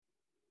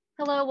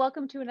Hello,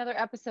 welcome to another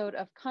episode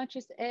of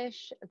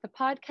Conscious-ish, the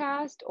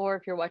podcast, or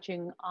if you're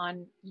watching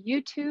on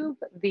YouTube,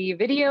 the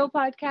video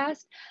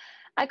podcast.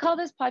 I call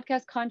this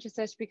podcast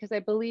Conscious-ish because I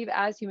believe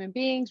as human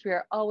beings, we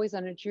are always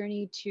on a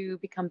journey to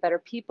become better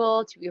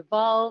people, to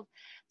evolve.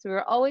 So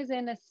we're always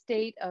in a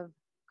state of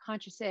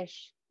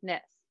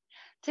conscious-ishness.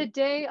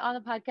 Today on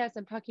the podcast,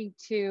 I'm talking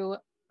to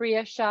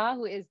Priya Shah,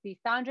 who is the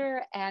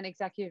founder and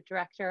executive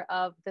director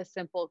of The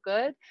Simple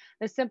Good.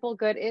 The Simple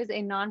Good is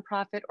a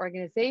nonprofit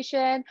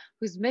organization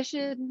whose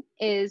mission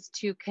is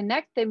to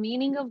connect the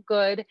meaning of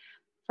good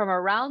from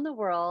around the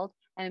world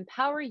and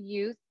empower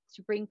youth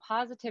to bring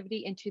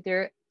positivity into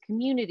their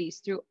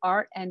communities through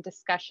art and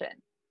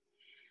discussion.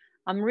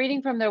 I'm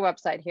reading from their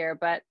website here,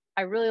 but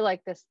I really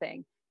like this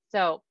thing.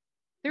 So,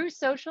 through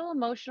social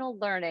emotional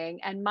learning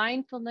and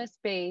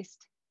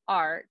mindfulness-based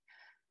art,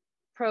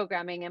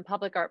 programming and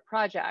public art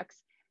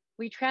projects,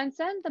 we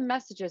transcend the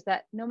messages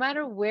that no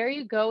matter where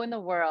you go in the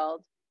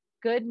world,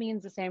 good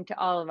means the same to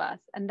all of us.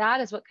 And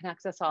that is what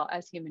connects us all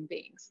as human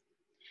beings.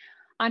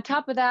 On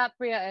top of that,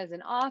 Priya is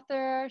an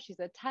author, she's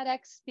a TEDx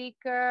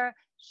speaker,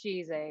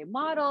 she's a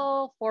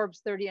model,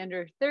 Forbes 30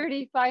 Under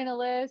 30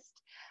 finalist,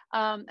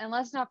 and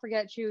let's not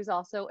forget she was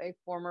also a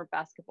former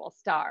basketball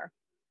star.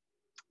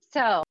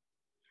 So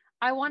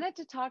I wanted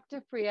to talk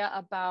to Priya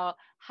about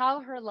how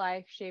her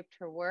life shaped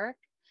her work,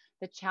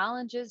 the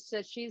challenges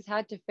that she's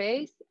had to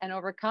face and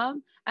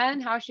overcome,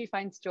 and how she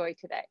finds joy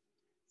today.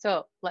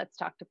 So let's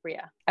talk to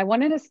Priya. I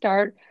wanted to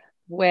start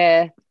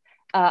with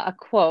a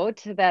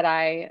quote that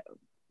I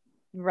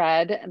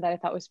read and that I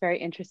thought was very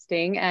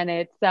interesting. And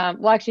it's,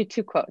 well, actually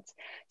two quotes.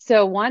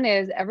 So one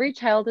is, every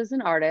child is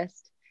an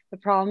artist. The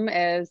problem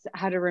is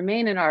how to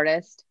remain an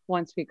artist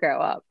once we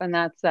grow up. And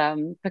that's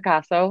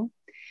Picasso.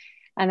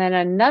 And then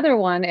another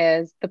one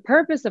is, the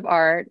purpose of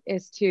art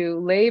is to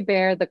lay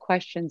bare the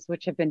questions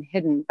which have been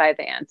hidden by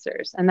the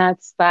answers. And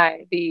that's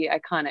by the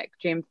iconic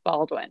James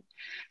Baldwin.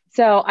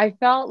 So I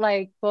felt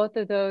like both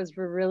of those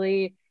were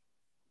really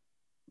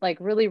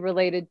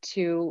related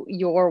to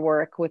your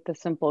work with The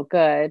Simple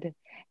Good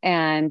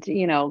and,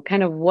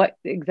 kind of what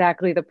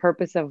exactly the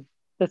purpose of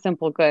The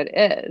Simple Good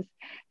is.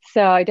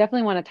 So I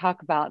definitely want to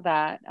talk about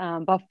that.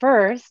 But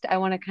first, I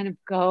want to kind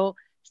of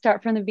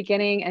start from the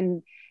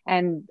beginning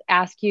and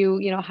ask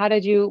you, how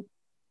did you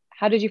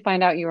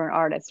find out you were an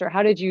artist, or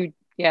how did you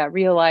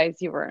realize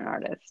you were an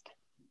artist?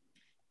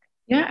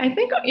 Yeah, I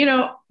think,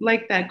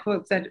 like that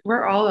quote said,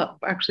 we're all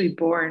actually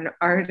born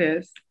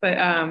artists. But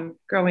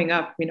growing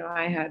up,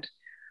 I had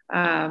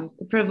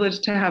the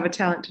privilege to have a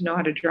talent to know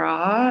how to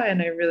draw.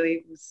 And I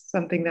really was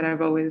something that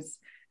I've always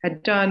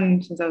had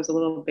done since I was a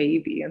little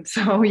baby. And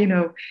so,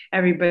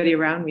 everybody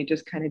around me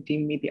just kind of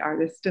deemed me the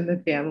artist in the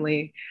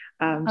family.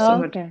 So Oh,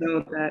 much okay.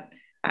 so that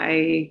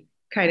I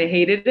kind of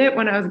hated it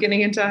when I was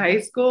getting into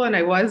high school, and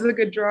I was a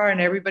good drawer and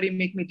everybody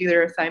make me do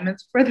their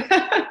assignments for them.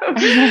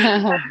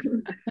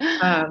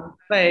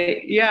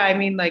 But yeah, I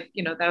mean,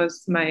 that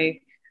was my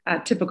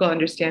typical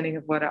understanding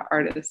of what an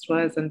artist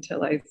was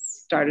until I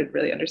started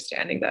really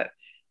understanding that,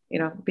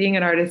 being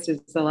an artist is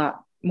a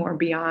lot more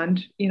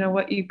beyond,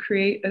 what you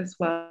create as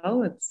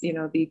well. It's,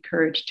 the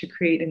courage to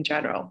create in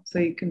general. So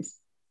you can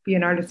be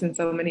an artist in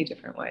so many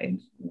different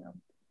ways.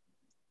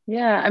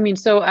 Yeah, I mean,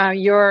 so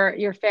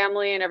your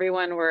family and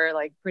everyone were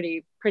like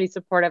pretty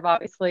supportive,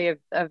 obviously,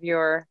 of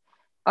your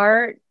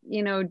art,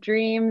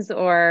 dreams,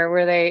 or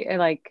were they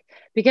like,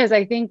 because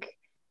I think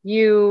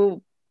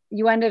you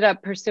ended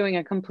up pursuing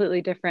a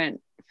completely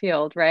different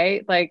field,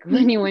 right? Like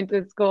when you went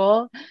to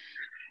school, how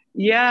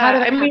Yeah,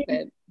 did I that mean,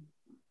 happen?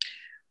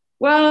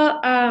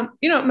 well,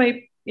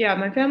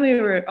 my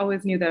family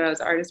always knew that I was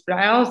an artist, but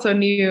I also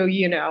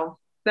knew,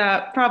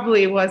 that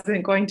probably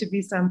wasn't going to be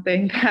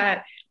something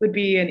that would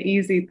be an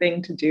easy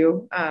thing to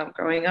do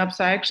growing up.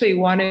 So I actually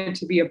wanted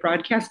to be a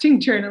broadcasting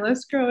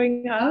journalist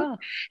growing up. Oh.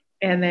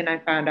 And then I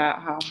found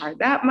out how hard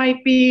that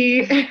might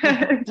be.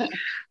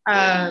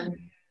 And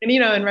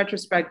in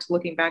retrospect,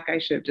 looking back, I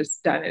should have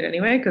just done it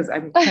anyway, because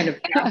I'm kind of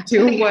back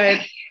to what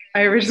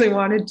I originally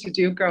wanted to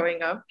do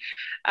growing up.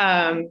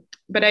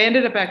 But I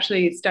ended up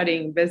actually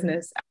studying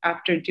business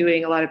after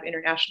doing a lot of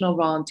international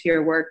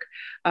volunteer work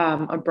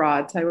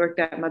abroad. So I worked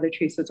at Mother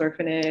Teresa's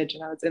orphanage,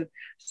 and I was in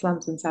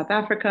slums in South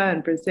Africa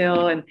and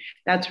Brazil. And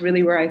that's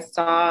really where I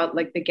saw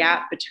like the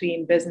gap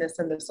between business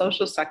and the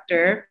social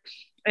sector,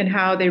 and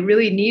how they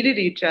really needed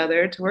each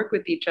other to work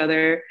with each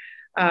other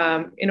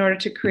in order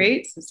to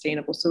create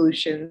sustainable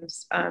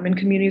solutions in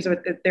communities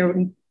that there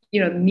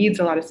needs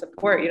a lot of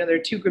support. There are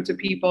two groups of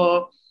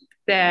people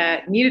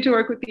that needed to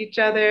work with each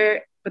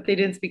other, but they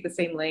didn't speak the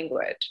same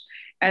language.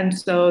 And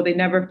so they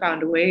never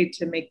found a way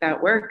to make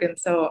that work. And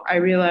so I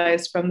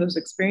realized from those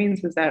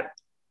experiences that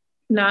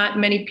not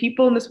many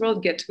people in this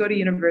world get to go to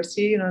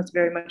university. It's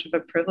very much of a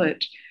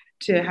privilege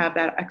to have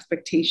that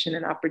expectation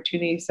and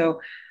opportunity.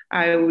 So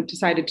I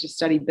decided to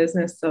study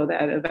business so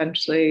that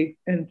eventually,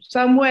 in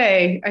some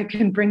way, I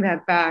can bring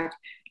that back,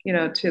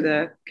 to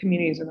the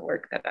communities and the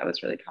work that I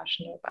was really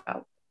passionate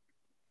about.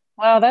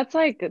 Wow, that's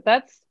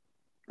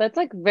That's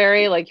like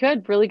very, like, you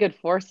had really good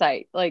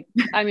foresight. Like,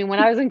 I mean, when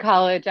I was in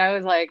college, I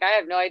was like, I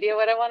have no idea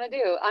what I want to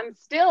do. I'm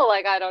still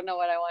like, I don't know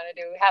what I want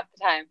to do half the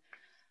time.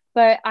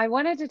 But I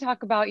wanted to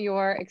talk about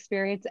your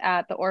experience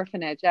at the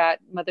orphanage at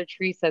Mother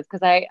Teresa's,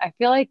 because I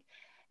feel like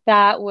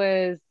that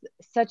was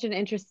such an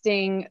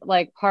interesting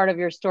like part of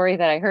your story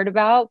that I heard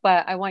about.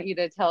 But I want you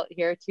to tell it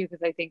here too,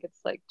 because I think it's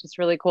like just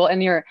really cool.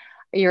 And your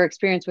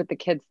experience with the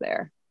kids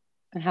there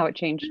and how it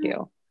changed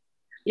you.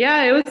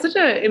 Yeah, it was such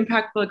an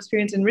impactful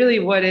experience, and really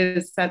what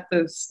is set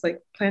this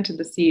like planted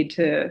the seed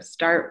to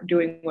start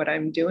doing what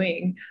I'm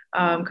doing,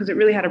 because it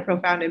really had a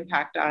profound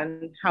impact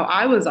on how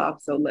I was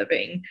also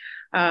living.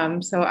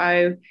 So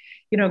I,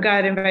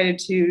 got invited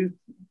to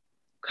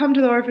come to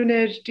the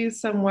orphanage, do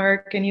some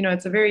work, and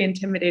it's a very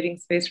intimidating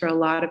space for a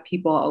lot of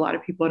people. A lot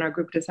of people in our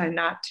group decide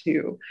not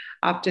to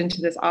opt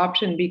into this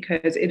option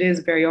because it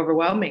is very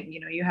overwhelming.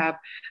 You have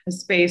a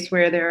space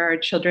where there are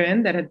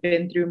children that have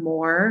been through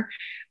more.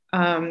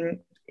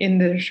 In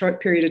the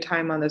short period of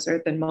time on this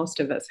earth than most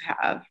of us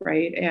have,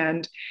 right?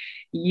 And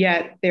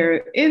yet they're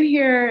in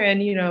here and,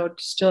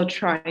 still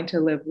trying to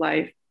live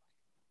life.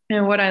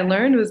 And what I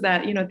learned was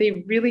that,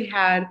 they really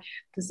had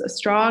this a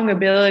strong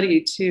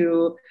ability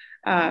to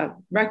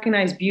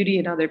recognize beauty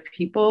in other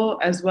people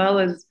as well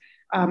as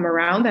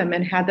around them,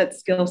 and had that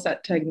skill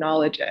set to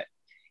acknowledge it,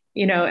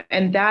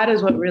 and that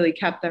is what really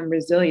kept them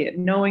resilient,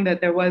 knowing that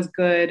there was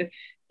good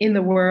in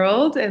the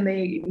world and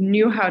they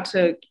knew how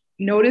to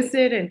notice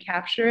it and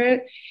capture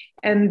it.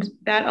 And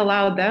that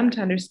allowed them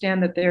to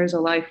understand that there's a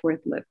life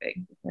worth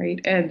living,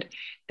 right? And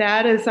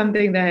that is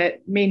something that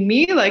made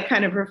me like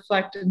kind of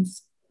reflect and,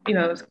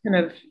 kind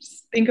of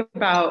think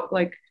about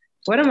like,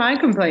 what am I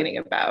complaining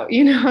about?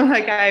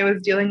 Like I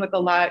was dealing with a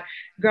lot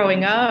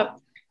growing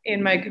up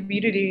in my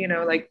community,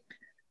 like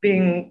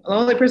being the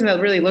only person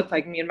that really looked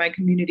like me in my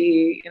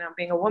community,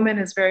 being a woman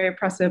is very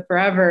oppressive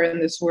forever in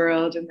this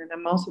world. And then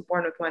I'm also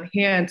born with one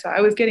hand. So I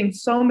was getting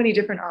so many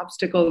different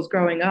obstacles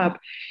growing up.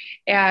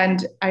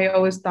 And I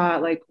always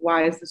thought, like,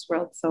 why is this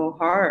world so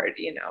hard?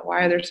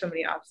 Why are there so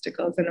many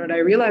obstacles? And what I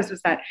realized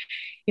was that,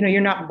 you're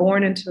not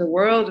born into the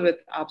world with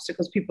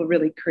obstacles. People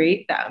really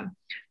create them.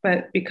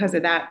 But because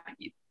of that,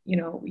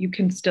 you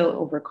can still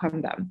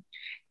overcome them.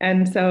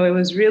 And so it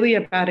was really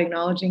about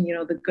acknowledging,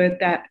 the good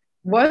that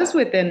was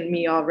within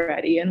me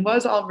already and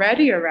was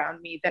already around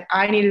me that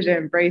I needed to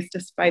embrace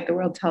despite the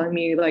world telling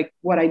me like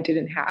what I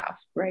didn't have,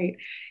 right?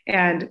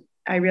 And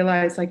I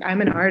realized like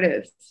I'm an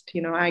artist,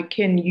 I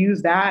can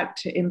use that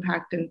to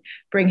impact and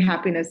bring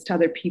happiness to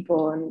other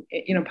people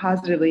and,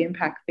 positively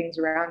impact things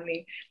around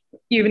me.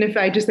 Even if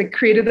I just like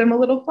created them a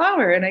little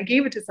flower and I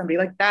gave it to somebody,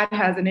 like that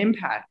has an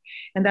impact.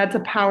 And that's a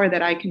power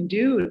that I can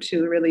do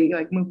to really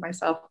like move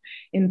myself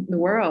in the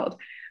world.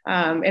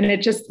 And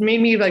it just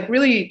made me like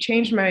really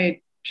change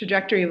my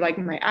trajectory of like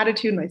my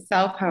attitude,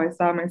 myself, how I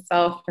saw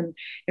myself. And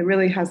it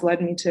really has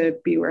led me to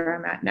be where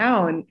I'm at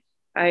now. And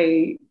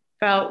I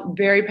felt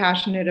very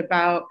passionate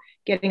about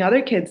getting other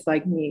kids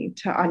like me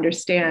to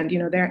understand,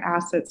 their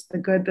assets, the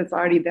good that's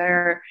already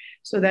there,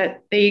 so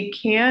that they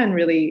can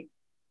really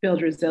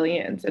build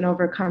resilience and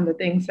overcome the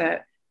things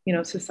that,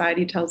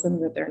 society tells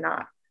them that they're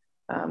not.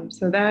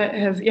 So that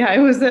has,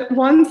 it was that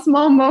one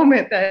small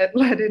moment that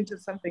led into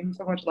something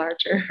so much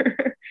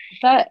larger.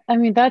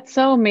 That's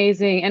so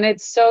amazing. And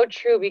it's so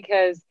true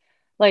because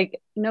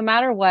like, no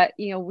matter what,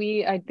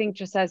 I think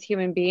just as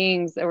human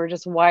beings, we're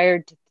just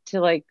wired to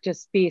like,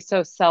 just be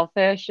so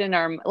selfish in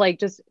our, like,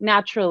 just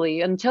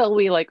naturally until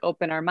we like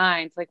open our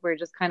minds, like, we're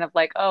just kind of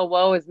like, oh,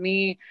 woe is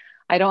me.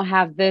 I don't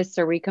have this,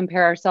 or we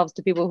compare ourselves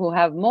to people who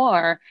have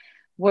more,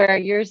 where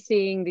you're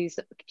seeing these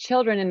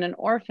children in an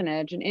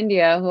orphanage in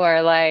India who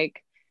are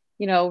like,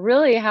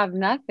 really have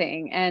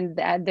nothing, and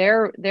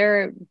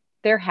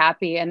they're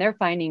happy and they're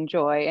finding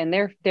joy and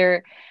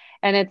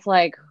and it's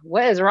like,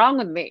 what is wrong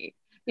with me?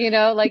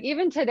 Like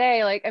even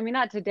today, like, I mean,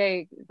 not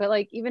today, but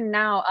like even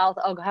now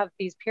I'll have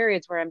these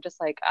periods where I'm just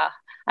like,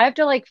 I have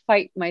to like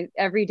fight my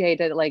every day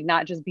to like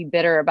not just be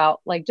bitter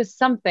about like just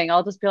something.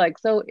 I'll just be like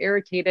so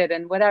irritated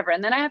and whatever.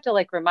 And then I have to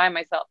like remind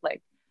myself,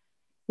 like,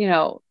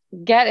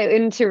 get it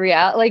into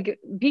reality, like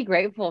be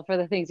grateful for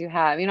the things you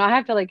have. I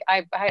have to like,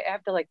 I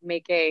have to like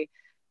make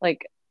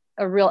like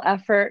a real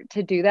effort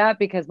to do that,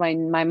 because my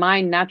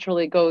mind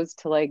naturally goes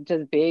to like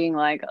just being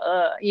like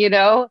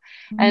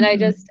and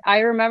I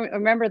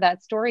remember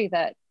that story,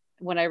 that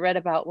when I read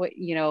about what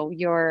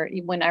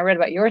when I read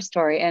about your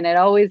story, and it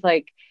always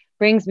like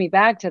brings me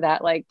back to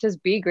that, like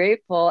just be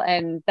grateful,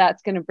 and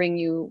that's going to bring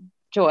you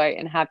joy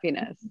and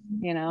happiness.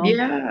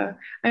 Yeah,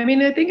 I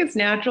mean, I think it's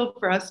natural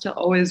for us to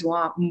always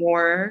want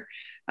more,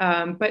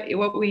 but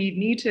what we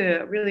need to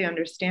really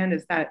understand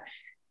is that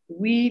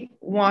we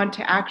want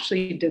to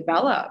actually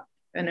develop,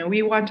 and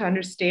we want to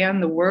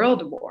understand the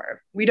world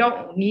more. We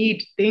don't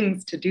need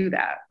things to do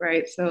that,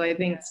 right? So I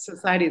think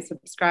society has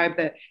subscribed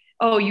that,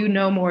 oh, you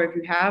know more if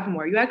you have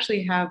more. You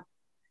actually have,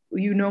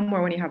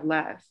 more when you have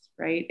less,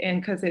 right?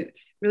 And because it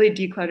really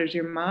declutters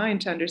your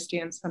mind to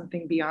understand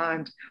something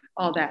beyond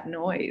all that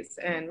noise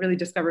and really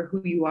discover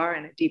who you are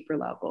in a deeper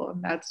level.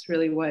 And that's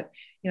really what,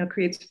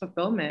 creates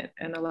fulfillment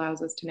and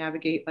allows us to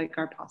navigate like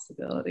our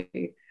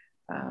possibility.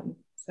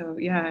 So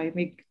yeah, I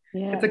think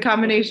it's a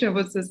combination of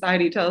what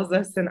society tells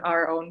us and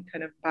our own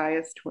kind of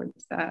bias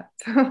towards that.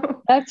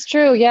 That's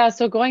true. Yeah.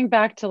 So going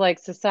back to like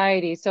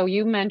society, so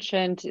you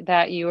mentioned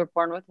that you were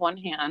born with one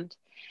hand,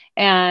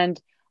 and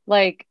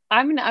like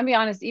I'll be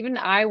honest, even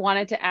I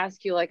wanted to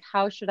ask you like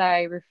how should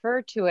I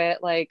refer to it?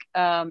 Like,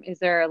 is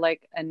there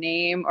like a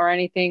name or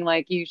anything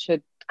like you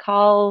should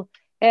call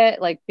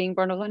it, like being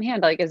born with one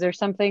hand? Like, is there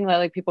something that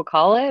like people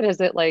call it? Is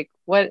it like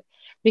what?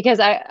 Because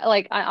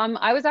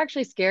I was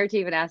actually scared to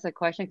even ask that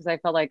question because I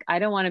felt like I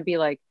don't want to be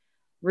like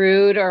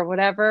rude or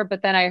whatever.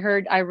 But then I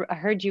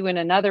heard you in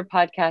another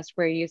podcast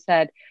where you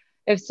said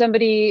if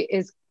somebody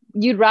is,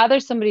 you'd rather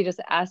somebody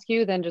just ask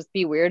you than just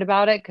be weird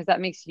about it because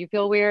that makes you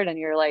feel weird. And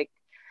you're like,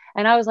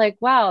 and I was like,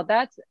 wow,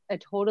 that's a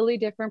totally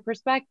different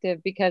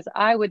perspective, because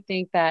I would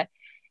think that,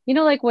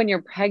 like when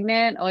you're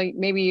pregnant, or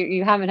maybe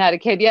you haven't had a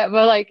kid yet,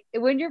 but like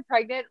when you're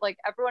pregnant, like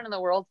everyone in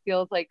the world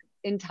feels like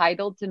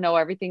entitled to know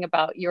everything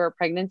about your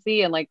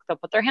pregnancy, and like they'll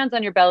put their hands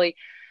on your belly.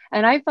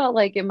 And I felt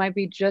like it might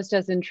be just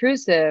as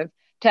intrusive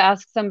to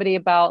ask somebody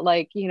about,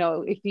 like,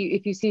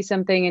 if you see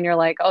something and you're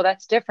like, oh,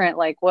 that's different,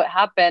 like what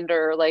happened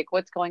or like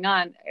what's going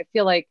on. I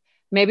feel like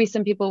maybe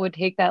some people would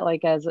take that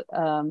like as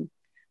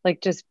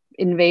like just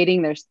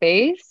invading their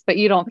space, but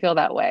you don't feel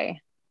that way.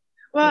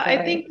 Well, I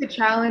Right? think the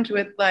challenge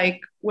with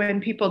like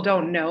when people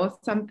don't know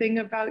something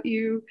about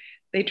you,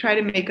 they try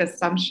to make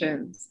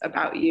assumptions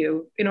about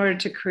you in order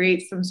to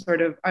create some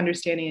sort of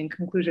understanding and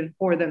conclusion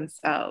for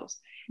themselves.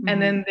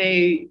 And then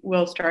they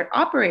will start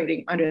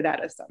operating under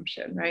that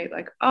assumption, right?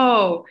 Like,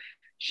 oh,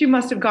 she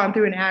must have gone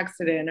through an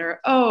accident,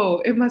 or oh,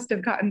 it must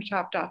have gotten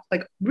chopped off.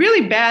 Like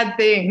really bad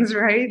things,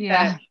 right?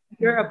 Yeah. That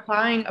you're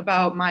applying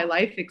about my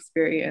life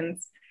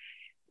experience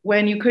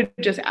when you could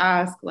just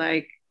ask,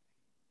 like,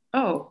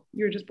 oh,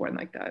 you're just born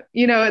like that.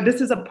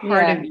 This is a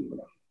part of you.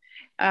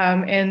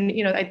 And,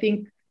 I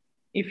think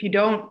if you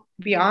don't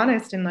be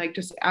honest and like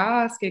just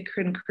ask, it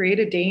can create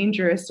a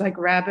dangerous like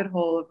rabbit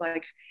hole of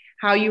like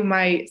how you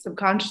might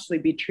subconsciously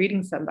be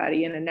treating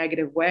somebody in a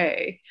negative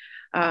way,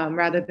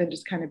 rather than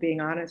just kind of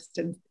being honest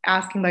and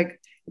asking, like,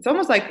 it's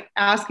almost like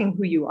asking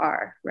who you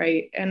are,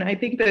 right? And I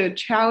think the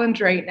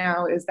challenge right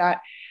now is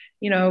that,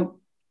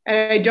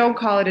 I don't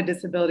call it a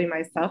disability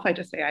myself. I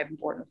just say I'm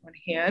born with one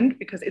hand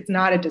because it's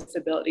not a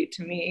disability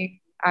to me.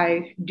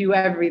 I do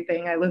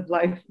everything. I live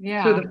life to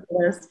the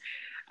fullest.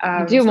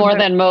 You do more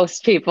than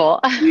most people.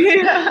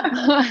 Yeah,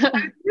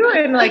 I do,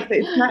 and like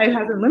it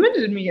hasn't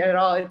limited me at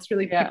all. It's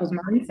really people's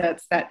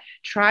mindsets that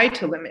try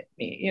to limit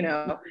me.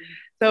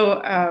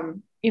 So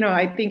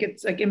I think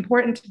it's like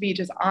important to be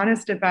just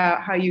honest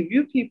about how you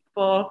view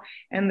people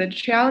and the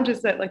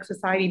challenges that like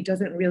society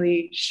doesn't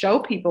really show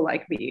people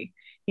like me,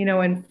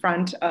 in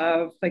front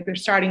of, like, they're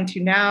starting to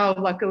now,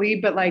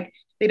 luckily, but like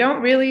they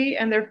don't really,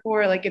 and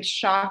therefore like it's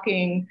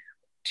shocking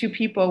to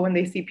people when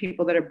they see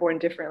people that are born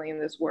differently in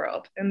this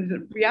world. And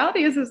the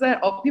reality is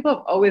that all people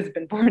have always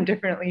been born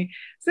differently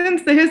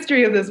since the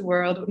history of this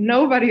world.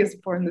 Nobody is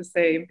born the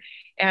same.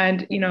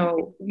 And,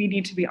 we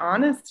need to be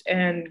honest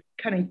and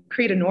kind of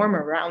create a norm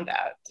around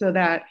that so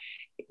that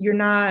you're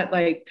not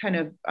like kind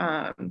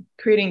of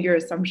creating your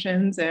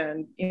assumptions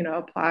and,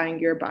 applying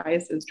your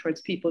biases towards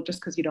people just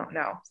because you don't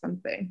know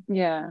something.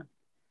 Yeah.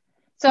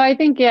 So I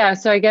think,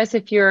 so I guess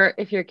if you're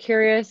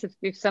curious,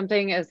 if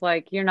something is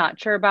like you're not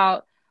sure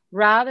about,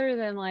 rather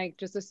than like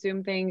just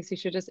assume things, you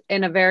should just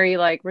in a very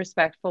like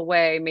respectful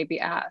way maybe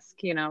ask,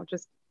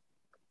 just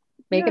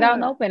make it out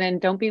in the open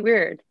and don't be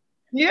weird.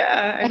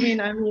 Yeah, I mean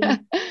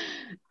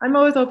I'm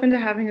always open to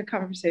having a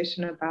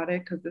conversation about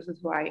it because this is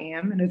who I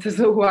am and this is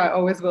who I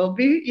always will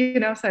be,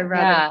 so I'd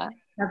rather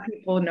have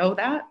people know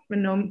that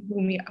and know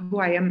who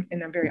I am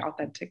in a very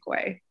authentic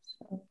way.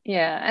 So.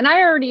 Yeah, and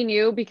I already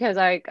knew because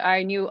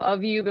I knew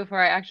of you before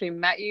I actually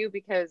met you,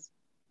 because,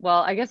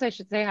 well, I guess I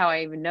should say how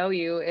I even know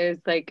you is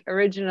like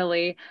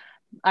originally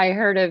I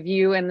heard of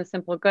you and The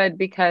Simple Good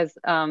because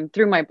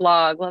through my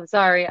blog, Love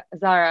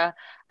Zara,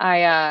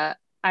 I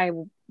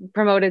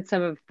promoted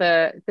some of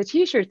the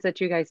t-shirts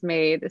that you guys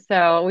made.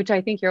 So, which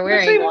I think you're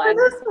wearing one.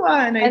 This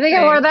one. I think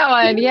I wore that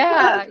one.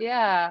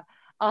 Yeah.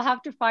 I'll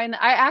have to find.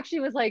 I actually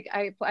was like,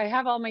 I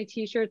have all my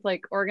t-shirts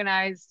like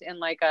organized in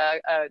like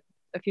a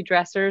few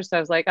dressers. So I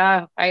was like,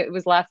 it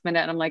was last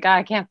minute, and I'm like,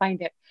 I can't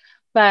find it.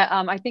 But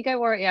I think I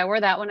wore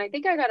that one. I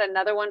think I got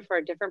another one for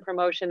a different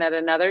promotion at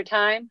another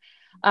time.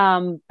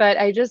 But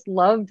I just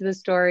loved the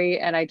story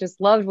and I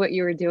just loved what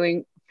you were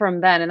doing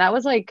from then. And that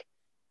was like,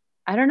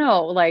 I don't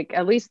know, like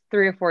at least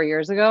 3 or 4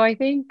 years ago, I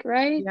think,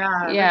 right?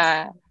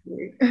 Yeah.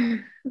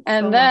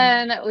 And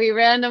then we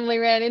randomly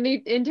ran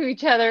into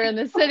each other in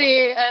the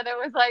city, and it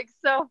was like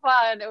so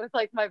fun. It was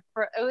like it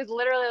was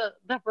literally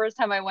the first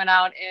time I went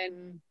out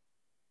in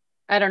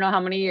I don't know how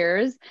many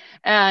years.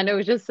 And it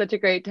was just such a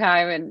great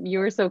time. And you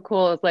were so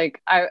cool.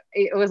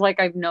 It was like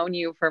I've known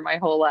you for my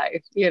whole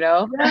life, you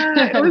know?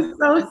 Yeah, it was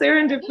so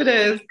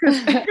serendipitous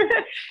because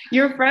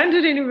your friend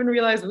didn't even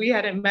realize we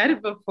hadn't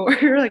met before.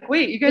 You're like,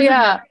 wait, you guys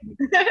have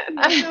Yeah.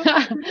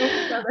 never we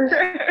know each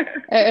other.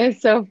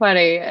 It's so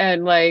funny.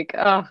 And like,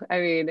 oh, I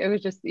mean, it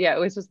was just, yeah, it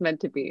was just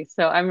meant to be.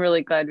 So I'm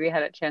really glad we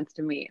had a chance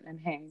to meet and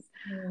hang.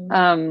 Mm.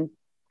 Um,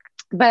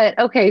 but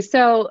okay,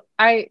 so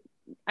I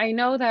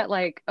know that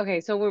like,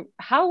 okay, so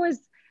how was,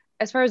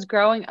 as far as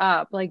growing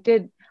up, like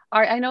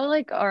I know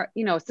like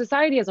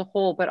society as a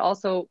whole, but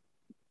also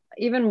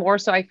even more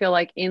so, I feel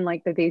like in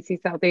like the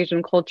Desi South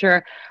Asian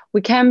culture,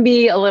 we can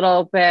be a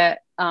little bit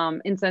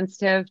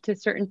insensitive to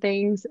certain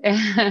things.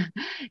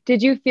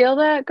 Did you feel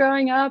that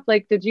growing up?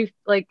 Like, did you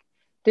like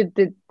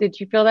did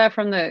you feel that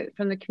from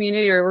the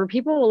community, or were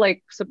people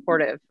like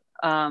supportive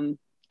and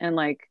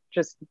like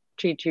just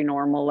treat you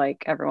normal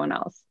like everyone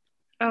else?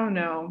 Oh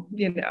no,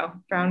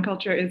 brown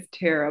culture is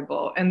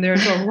terrible. And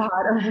there's a lot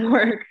of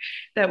work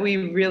that we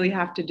really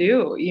have to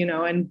do,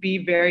 and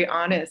be very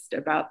honest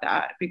about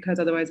that because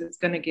otherwise it's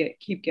going to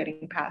keep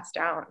getting passed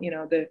down.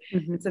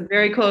 Mhm. It's a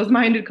very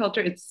closed-minded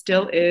culture. It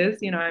still is,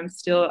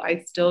 I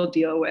still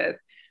deal with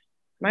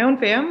my own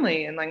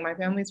family and like my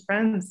family's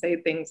friends say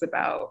things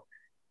about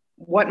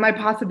what my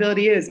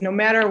possibility is, no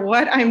matter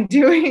what I'm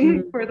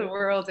doing Mhm. for the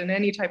world and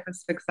any type of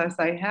success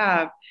I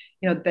have,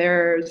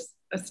 there's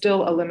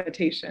still a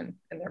limitation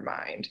in their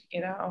mind,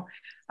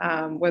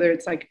 whether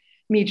it's like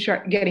me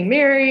getting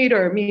married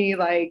or me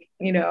like,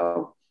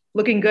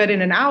 looking good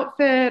in an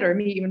outfit or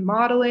me even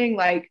modeling,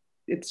 like,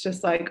 it's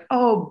just like,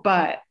 oh,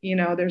 but,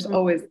 there's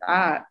always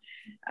that.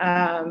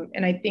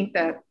 And I think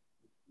that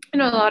a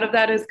lot of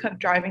that is kind of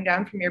driving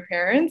down from your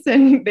parents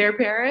and their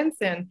parents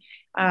and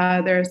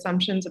their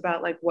assumptions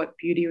about like what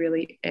beauty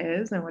really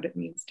is and what it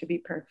means to be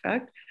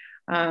perfect.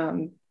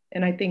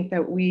 And I think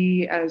that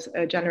we, as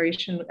a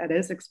generation that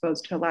is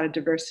exposed to a lot of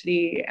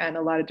diversity and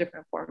a lot of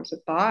different forms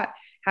of thought,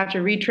 have to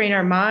retrain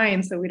our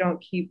minds so we don't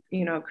keep,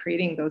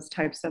 creating those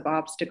types of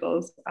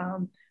obstacles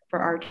for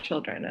our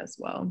children as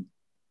well.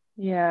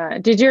 Yeah.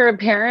 Did your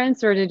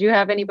parents or did you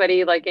have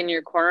anybody like in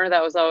your corner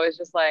that was always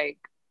just like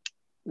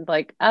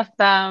F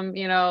them,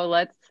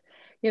 let's,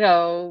 you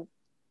know,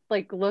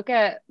 like look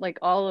at like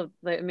all of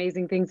the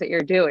amazing things that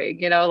you're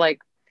doing, like,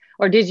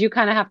 or did you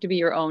kind of have to be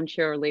your own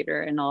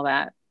cheerleader and all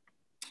that?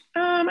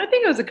 I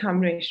think it was a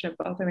combination of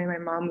both. I mean, my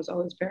mom was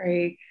always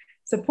very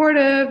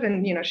supportive,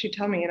 and she'd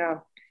tell me,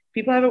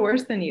 people have it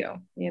worse than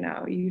you.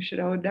 You should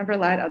never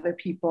let other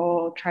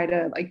people try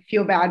to like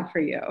feel bad for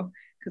you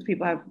because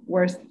people have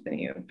worse than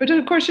you. But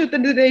of course, at the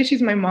end of the day,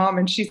 she's my mom,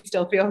 and she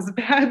still feels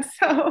bad.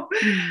 So,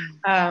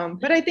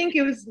 but I think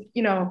it was,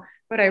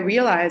 what I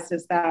realized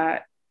is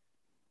that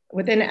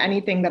within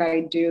anything that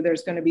I do,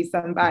 there's going to be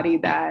somebody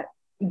that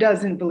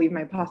doesn't believe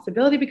my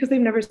possibility because they've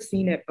never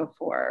seen it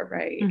before,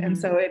 right? Mm-hmm. And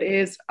so it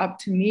is up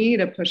to me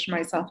to push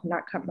myself and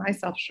not cut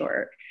myself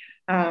short,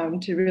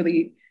 to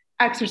really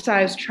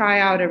exercise,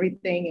 try out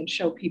everything and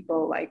show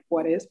people like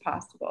what is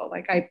possible.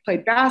 Like I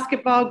played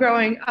basketball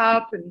growing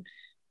up, and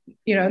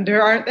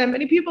there aren't that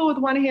many people with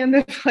one hand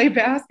that play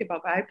basketball,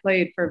 but I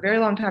played for a very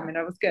long time and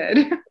I was good.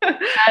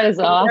 That is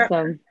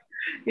awesome.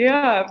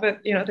 Yeah,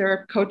 but there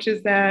were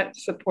coaches that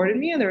supported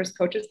me and there was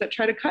coaches that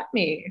tried to cut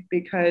me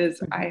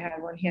because I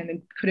had one hand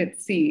and couldn't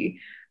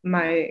see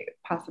my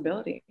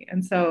possibility.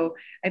 And so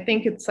I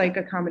think it's like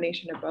a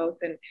combination of both.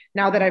 And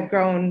now that I've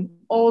grown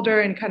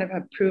older and kind of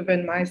have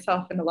proven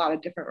myself in a lot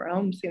of different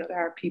realms, there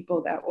are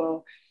people that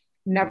will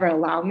never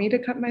allow me to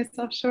cut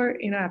myself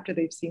short, after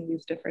they've seen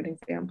these different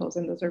examples.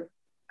 And those are,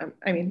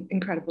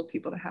 incredible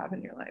people to have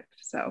in your life.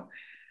 So,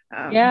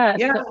 Yeah.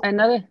 yeah.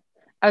 So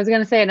I was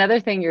gonna say another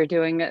thing you're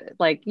doing,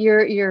 like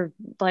you're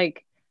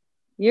like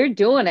you're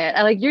doing it.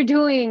 Like you're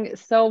doing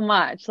so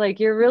much. Like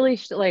you're really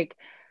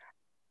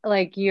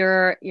like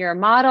you're a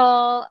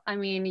model. I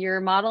mean, your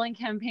modeling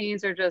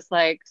campaigns are just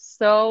like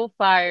so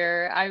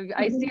fire.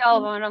 I see all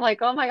of them and I'm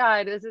like, oh my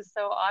God, this is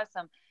so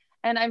awesome.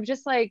 And I'm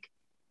just like,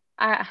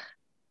 I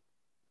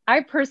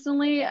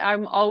personally,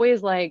 I'm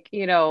always like,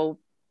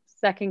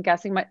 second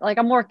guessing like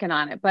I'm working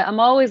on it, but I'm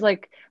always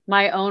like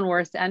my own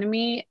worst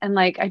enemy. And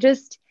like,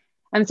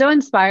 I'm so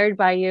inspired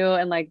by you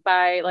and like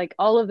by like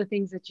all of the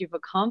things that you've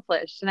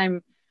accomplished.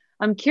 And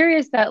I'm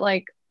curious that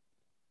like,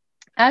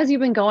 as you've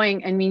been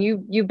going, I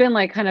mean, you've been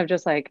like, kind of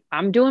just like,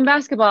 I'm doing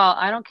basketball.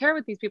 I don't care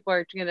what these people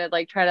are going to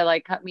like, try to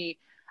like cut me.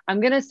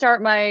 I'm going to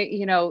start my,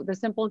 the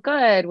simple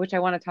good, which I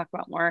want to talk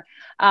about more.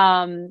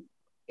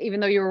 Even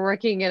though you were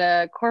working in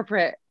a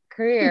corporate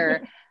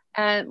career.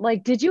 And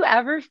like, did you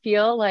ever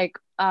feel like,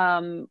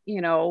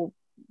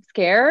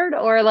 scared,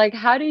 or like,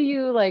 how did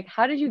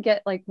you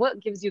get, like,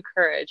 what gives you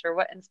courage or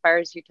what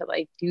inspires you to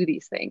like do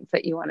these things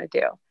that you want to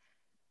do?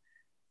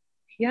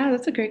 Yeah,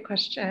 that's a great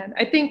question.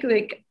 I think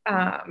like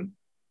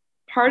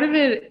part of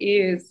it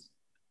is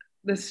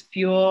this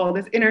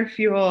inner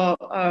fuel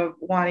of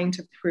wanting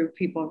to prove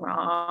people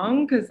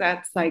wrong, because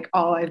that's like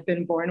all I've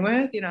been born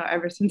with.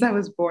 Ever since I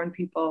was born,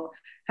 people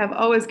have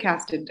always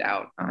casted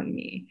doubt on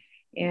me.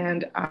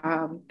 And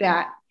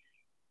that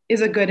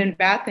is a good and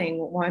bad thing.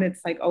 One,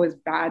 it's like always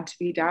bad to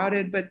be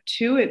doubted, but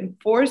two, it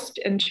forced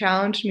and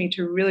challenged me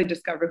to really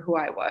discover who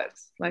I was,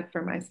 like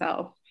for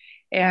myself,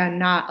 and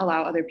not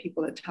allow other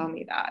people to tell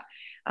me that,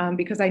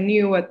 because I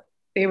knew what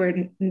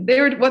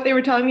what they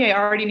were telling me. I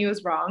already knew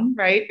was wrong,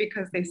 right?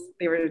 Because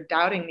they were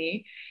doubting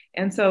me,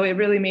 and so it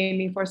really made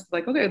me force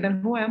like, okay,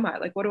 then who am I?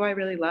 Like, what do I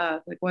really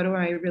love? Like, what do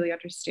I really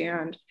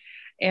understand?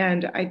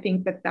 And I think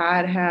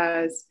that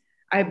has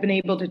I've been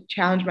able to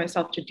challenge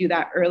myself to do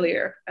that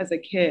earlier as a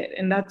kid.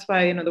 And that's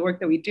why, the work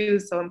that we do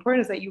is so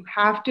important, is that you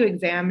have to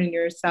examine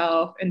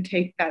yourself and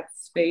take that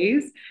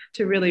space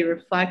to really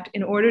reflect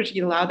in order to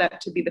allow that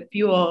to be the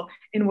fuel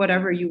in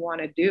whatever you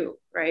want to do,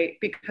 right?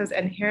 Because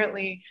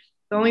inherently,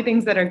 the only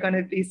things that are going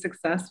to be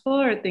successful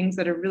are things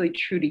that are really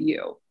true to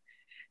you.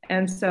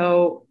 And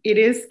so it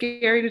is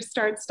scary to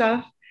start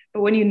stuff,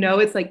 but when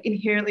it's like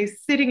inherently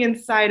sitting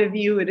inside of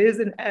you, it is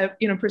an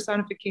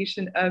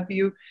personification of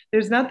you.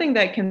 There's nothing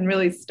that can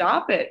really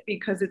stop it,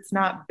 because it's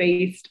not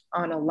based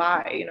on a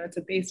lie. It's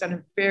based on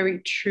a very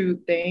true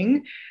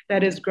thing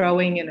that is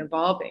growing and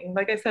evolving.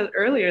 Like I said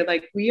earlier,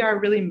 like we are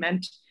really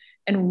meant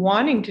and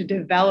wanting to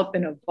develop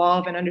and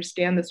evolve and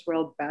understand this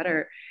world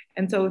better.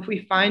 And so if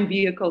we find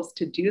vehicles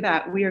to do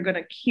that, we are going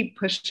to keep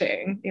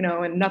pushing,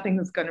 and nothing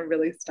is going to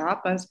really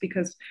stop us,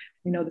 because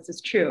we know this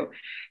is true.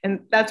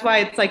 And that's why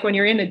it's like when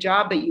you're in a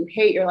job that you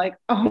hate, you're like,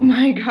 oh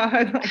my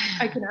God, like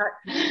I cannot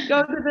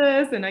go to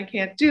this and I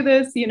can't do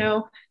this,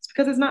 it's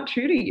because it's not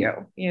true to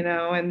you,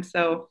 And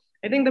so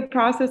I think the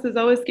process is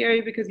always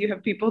scary, because you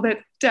have people that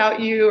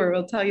doubt you or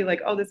will tell you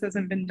like, oh, this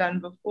hasn't been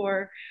done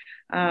before.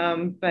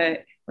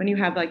 But when you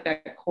have like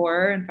that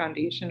core and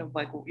foundation of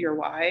like your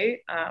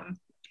why,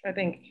 I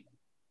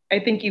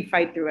think you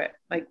fight through it,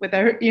 like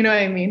without, you know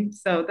what I mean?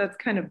 So that's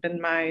kind of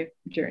been my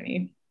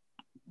journey.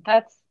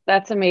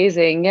 That's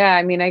amazing. Yeah.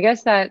 I mean, I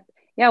guess that,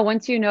 yeah,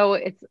 once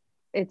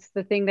it's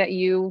the thing that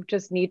you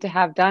just need to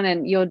have done,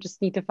 and you'll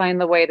just need to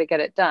find the way to get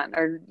it done,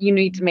 or you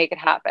need to make it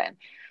happen.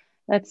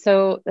 That's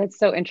so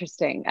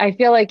interesting. I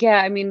feel like, yeah,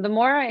 I mean, the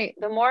more I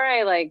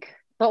like,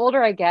 the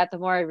older I get, the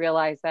more I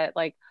realize that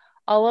like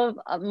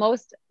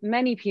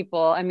many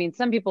people, I mean,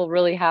 some people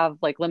really have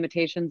like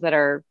limitations that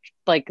are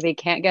like, they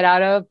can't get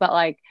out of, but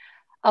like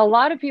a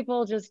lot of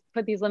people just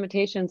put these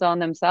limitations on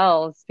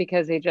themselves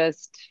because they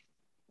just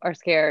are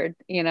scared,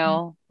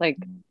 like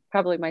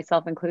probably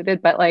myself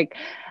included. But like,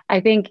 I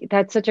think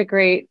that's such a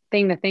great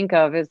thing to think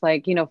of, is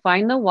like,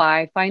 find the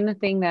why, find the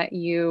thing that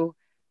you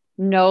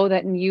know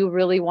that you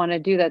really want to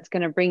do, that's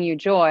going to bring you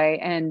joy,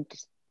 and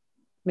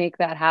make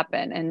that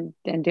happen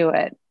and do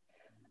it.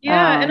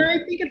 Yeah. And I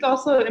think it's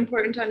also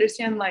important to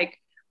understand like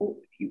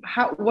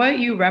what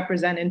you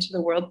represent into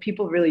the world,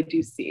 people really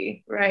do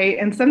see, right?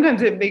 And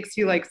sometimes it makes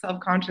you like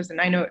self-conscious, and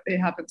I know it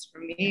happens for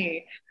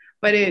me,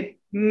 but it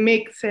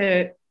makes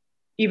it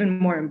even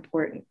more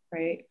important,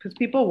 right? Because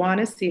people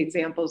want to see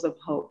examples of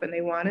hope, and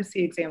they want to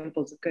see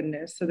examples of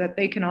goodness, so that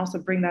they can also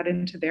bring that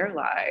into their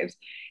lives.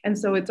 And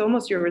so it's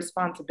almost your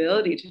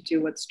responsibility to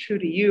do what's true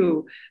to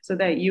you, so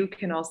that you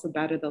can also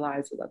better the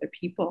lives of other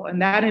people.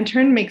 And that in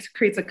turn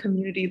creates a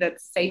community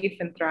that's safe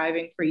and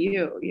thriving for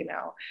you,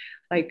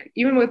 Like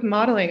even with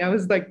modeling, I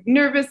was like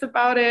nervous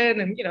about it,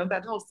 and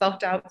that whole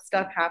self-doubt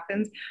stuff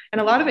happens.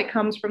 And a lot of it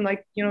comes from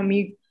like,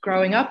 me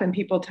growing up and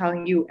people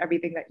telling you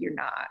everything that you're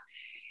not,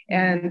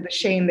 and the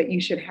shame that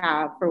you should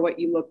have for what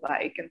you look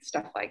like and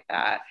stuff like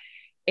that.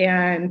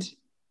 And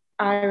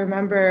I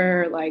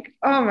remember like,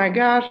 oh my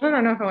gosh, I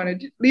don't know if I want to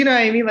do, you know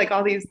what I mean? Like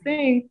all these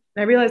things.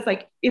 And I realized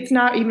like, it's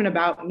not even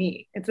about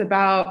me. It's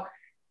about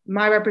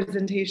my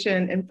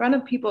representation in front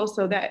of people,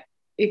 so that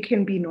it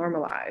can be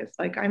normalized.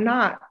 Like I'm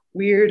not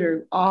weird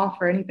or off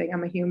or anything.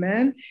 I'm a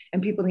human,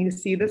 and people need to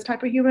see this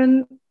type of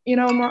human,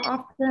 more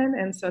often.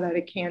 And so that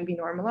it can be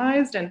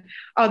normalized, and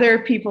other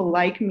people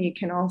like me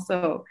can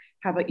also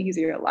have an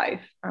easier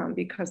life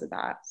because of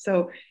that.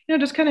 So,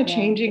 just kind of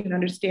changing and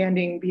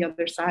understanding the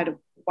other side of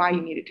why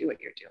you need to do what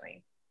you're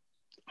doing.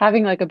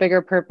 Having like a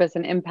bigger purpose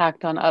and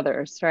impact on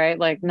others, right?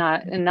 Like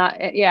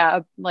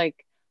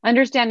like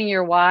understanding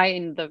your why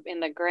in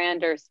the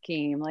grander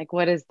scheme. Like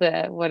what is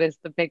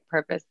the big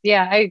purpose?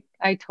 Yeah,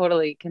 I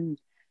totally can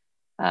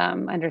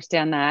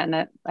understand that,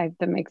 and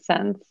that makes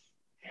sense.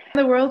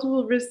 The world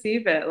will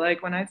receive it.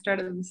 Like when I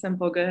started The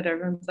Simple Good,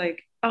 everyone's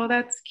like, oh,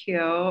 that's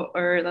cute,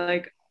 or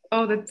like,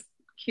 oh, that's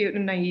cute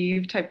and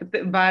naive type of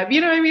vibe. You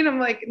know what I mean? I'm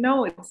like,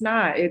 no, it's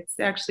not. It's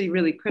actually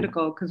really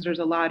critical, because there's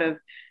a lot of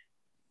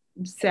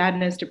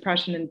sadness,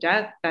 depression, and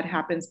death that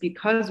happens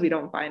because we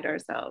don't find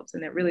ourselves.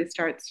 And it really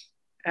starts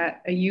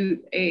at a youth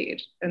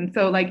age. And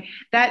so like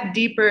that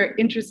deeper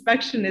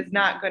introspection is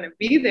not going to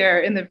be there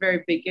in the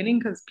very beginning,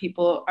 because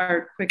people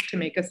are quick to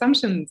make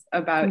assumptions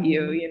about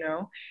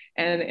you,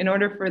 and in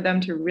order for them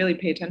to really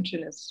pay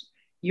attention, is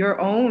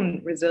your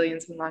own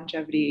resilience and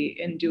longevity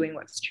in doing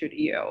what's true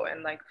to you,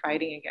 and like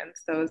fighting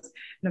against those.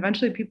 And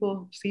eventually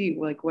people see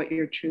like what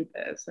your truth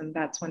is. And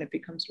that's when it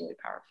becomes really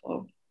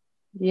powerful.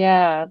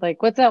 Yeah,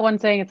 like what's that one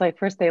saying? It's like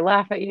first they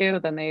laugh at you,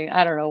 then they,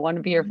 I don't know, want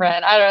to be your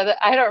friend.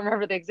 I don't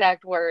remember the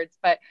exact words,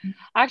 but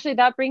actually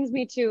that brings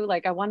me to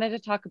like, I wanted to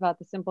talk about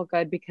The Simple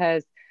Good,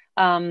 because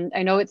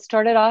I know it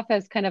started off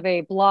as kind of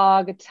a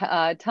blog,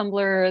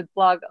 Tumblr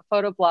blog,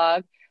 photo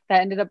blog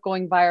that ended up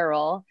going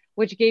viral,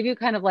 which gave you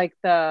kind of like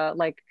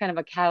kind of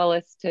a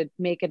catalyst to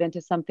make it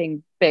into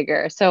something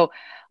bigger. So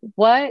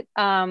what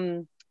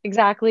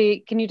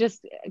exactly, can you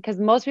just, because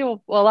most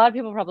people, well, a lot of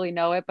people probably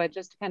know it, but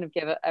just to kind of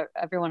give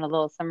everyone a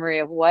little summary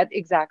of what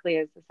exactly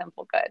is the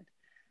Simple Good?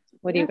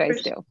 What do you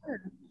guys do?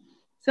 Sure.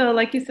 So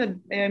like you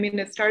said, I mean,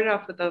 it started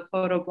off with a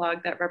photo blog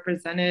that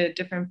represented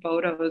different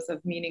photos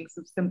of meanings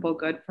of simple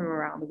good from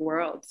around the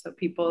world. So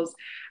people's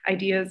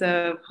ideas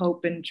of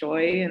hope and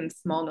joy and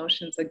small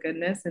notions of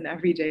goodness in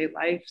everyday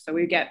life. So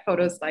we get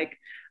photos like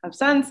of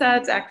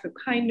sunsets, acts of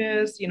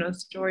kindness,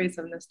 stories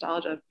of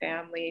nostalgia of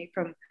family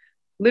from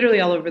literally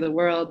all over the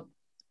world.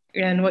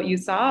 And what you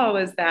saw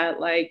was that,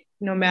 like,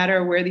 no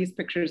matter where these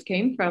pictures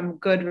came from,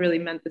 good really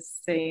meant the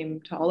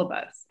same to all of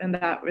us. And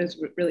that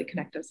was really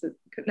connects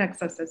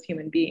us as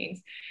human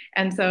beings.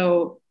 And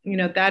so,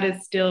 that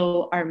is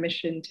still our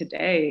mission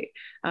today.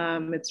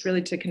 It's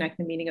really to connect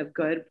the meaning of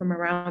good from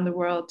around the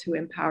world, to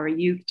empower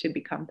youth to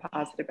become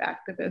positive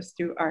activists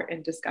through art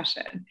and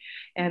discussion,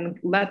 and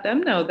let them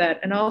know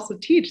that, and also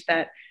teach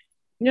that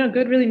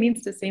good really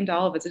means the same to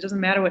all of us. It doesn't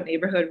matter what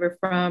neighborhood we're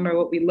from or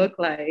what we look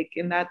like.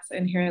 And that's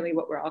inherently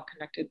what we're all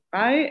connected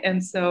by.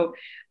 And so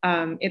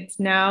it's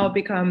now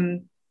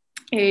become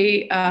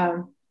a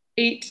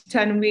 8 to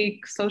 10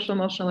 week social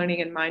emotional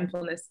learning and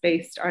mindfulness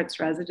based arts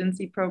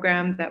residency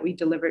program that we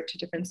deliver to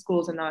different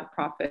schools and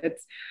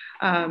nonprofits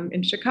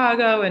in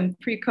Chicago and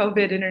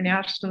pre-COVID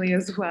internationally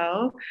as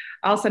well,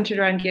 all centered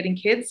around getting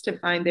kids to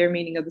find their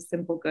meaning of the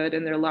simple good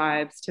in their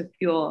lives to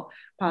fuel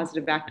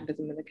positive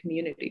activism in the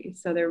community.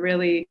 So they're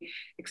really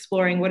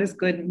exploring what does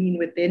good mean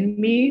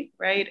within me,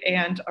 right,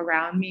 and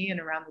around me and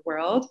around the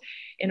world,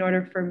 in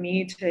order for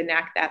me to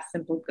enact that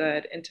simple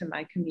good into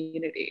my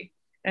community.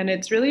 And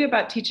it's really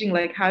about teaching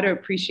like how to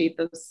appreciate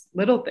those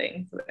little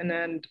things, and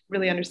then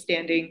really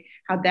understanding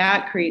how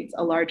that creates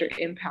a larger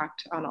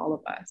impact on all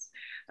of us.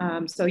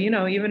 So,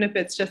 even if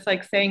it's just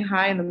like saying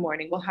hi in the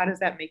morning, well, how does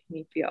that make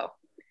me feel?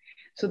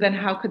 So then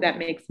how could that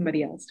make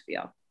somebody else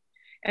feel?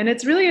 And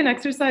it's really an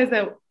exercise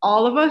that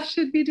all of us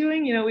should be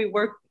doing. We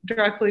work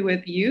directly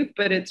with youth,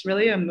 but it's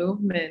really a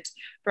movement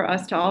for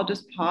us to all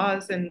just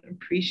pause and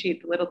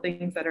appreciate the little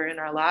things that are in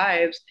our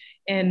lives,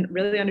 and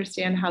really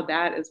understand how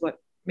that is what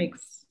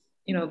makes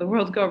the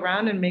world go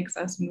around and makes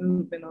us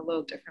move in a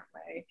little different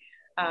way.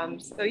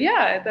 So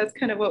yeah, that's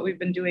kind of what we've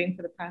been doing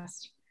for the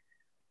past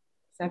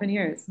 7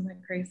 years. Isn't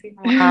that crazy?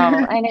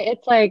 Wow. And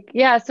it's like,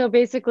 yeah, so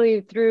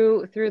basically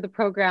through the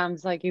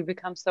programs, like you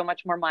become so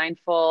much more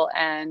mindful,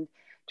 and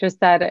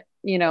just that,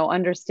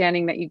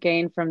 understanding that you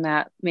gain from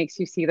that makes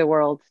you see the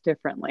world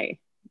differently.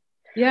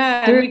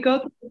 Yeah. And we go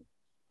through,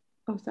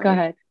 oh, sorry. Go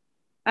ahead.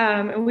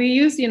 And we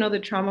use, the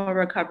trauma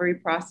recovery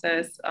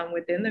process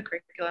within the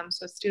curriculum.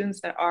 So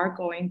students that are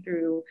going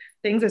through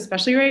things,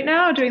 especially right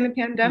now during the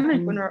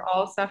pandemic, when we're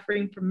all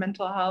suffering from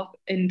mental health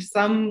in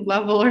some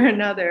level or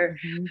another,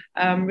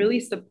 really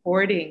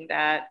supporting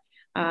that,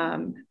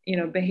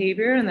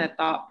 behavior and that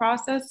thought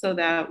process, so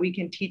that we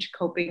can teach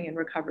coping and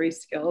recovery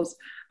skills,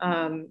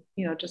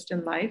 just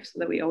in life, so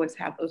that we always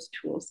have those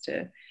tools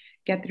to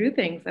get through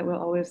things that will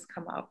always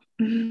come up.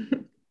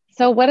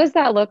 So what does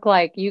that look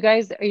like? You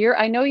guys,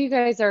 I know you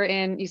guys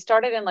you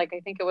started in like, I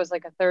think it was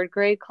like a 3rd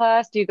grade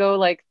class. Do you go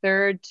like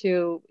 3rd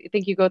to, I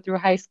think you go through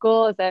high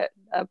school? Is that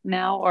up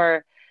now?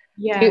 Or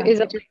yeah,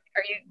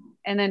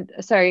 and then,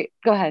 sorry,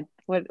 go ahead.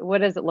 What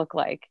does it look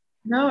like?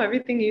 No,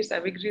 everything you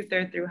said, we could do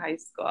 3rd through high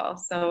school.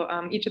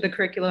 So each of the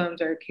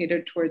curriculums are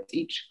catered towards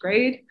each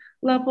grade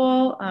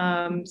level.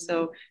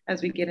 So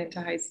as we get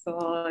into high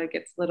school, it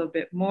gets a little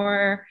bit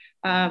more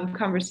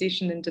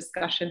conversation and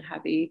discussion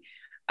heavy.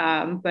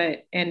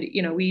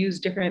 We use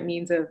different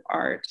means of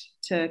art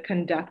to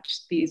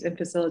conduct these and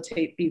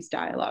facilitate these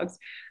dialogues.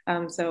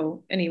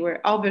 So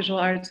anywhere, all visual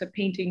arts, so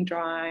painting,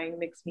 drawing,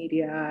 mixed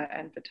media,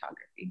 and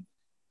photography.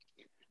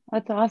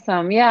 That's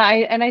awesome. Yeah.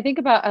 I think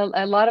about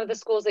a lot of the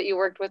schools that you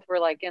worked with were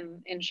like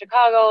in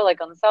Chicago,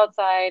 like on the South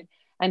Side.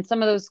 And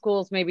some of those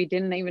schools maybe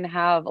didn't even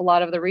have a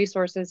lot of the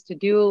resources to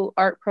do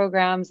art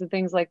programs and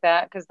things like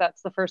that, because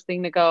that's the first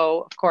thing to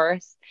go, of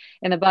course,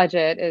 in the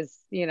budget is,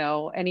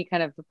 any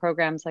kind of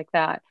programs like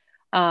that.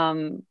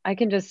 I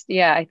can just,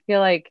 I feel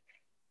like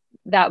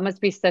that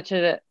must be such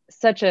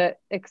a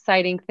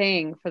exciting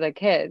thing for the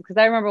kids. Because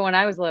I remember when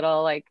I was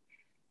little, like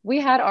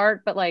we had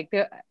art, but like,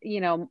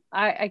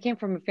 I came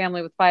from a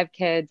family with 5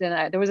 kids,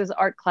 and there was this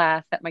art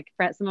class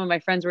that some of my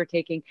friends were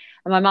taking,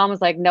 and my mom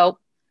was like, nope,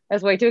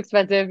 that's way too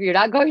expensive. You're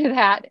not going to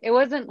that. It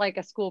wasn't like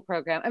a school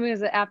program. I mean, it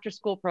was an after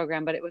school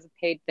program, but it was a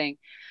paid thing.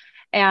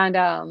 And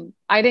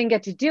I didn't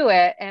get to do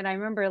it. And I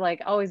remember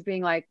like always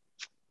being like,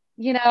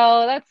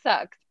 that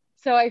sucks.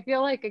 So I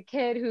feel like a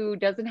kid who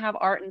doesn't have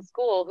art in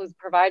school, who's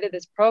provided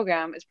this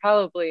program, is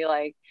probably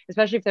like,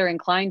 especially if they're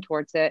inclined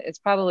towards it, it's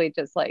probably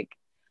just like,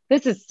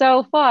 this is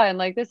so fun.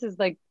 Like, this is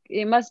like,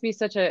 it must be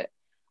such a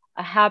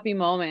happy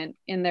moment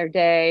in their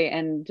day,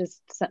 and just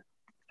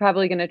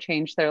probably going to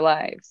change their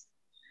lives.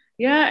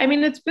 Yeah, I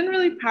mean, it's been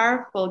really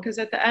powerful because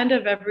at the end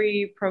of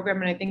every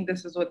program, and I think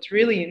this is what's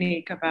really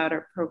unique about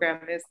our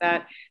program, is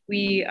that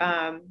we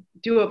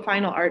do a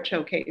final art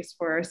showcase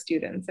for our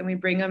students, and we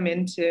bring them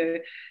into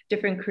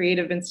different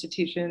creative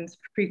institutions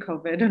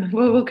pre-COVID, and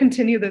we'll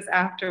continue this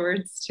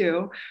afterwards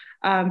too.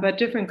 But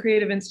different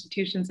creative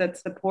institutions that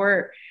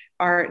support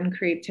art and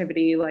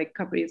creativity, like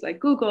companies like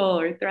Google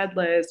or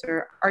Threadless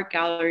or art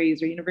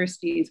galleries or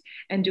universities,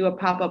 and do a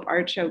pop-up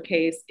art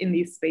showcase in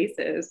these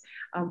spaces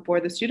for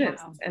the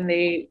students. Wow. And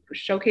they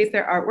showcase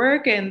their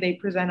artwork and they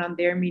present on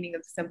their meaning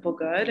of simple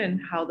good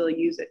and how they'll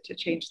use it to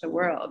change the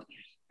world.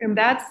 And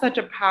that's such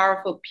a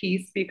powerful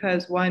piece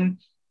because one,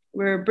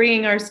 we're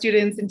bringing our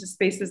students into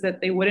spaces that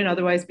they wouldn't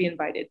otherwise be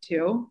invited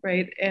to,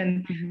 right?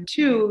 And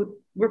two,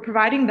 we're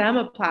providing them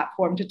a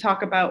platform to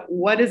talk about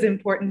what is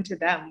important to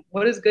them,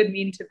 what does good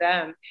mean to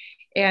them,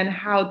 and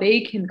how they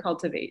can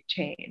cultivate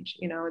change.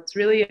 You know, it's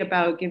really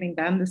about giving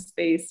them the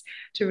space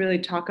to really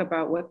talk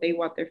about what they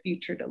want their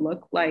future to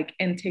look like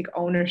and take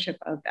ownership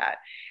of that.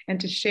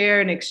 And to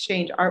share and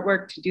exchange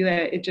artwork to do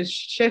that, it just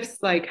shifts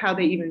like how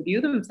they even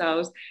view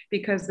themselves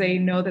because they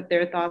know that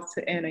their thoughts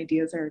and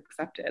ideas are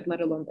accepted,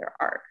 let alone their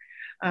art.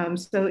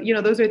 So, you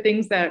know, those are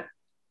things that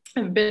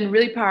have been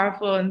really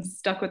powerful and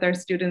stuck with our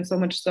students, so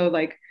much so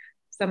like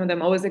some of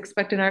them always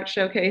expect an art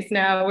showcase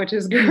now, which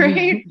is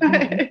great.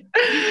 Yeah,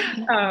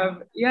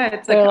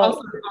 it's like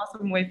also an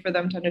awesome way for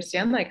them to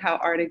understand like how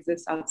art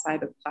exists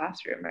outside of the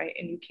classroom, right?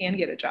 And you can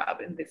get a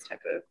job in this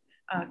type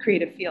of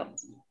creative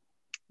fields.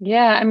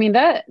 Yeah, I mean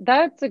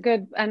that's a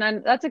good,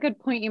 and that's a good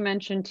point you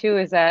mentioned too,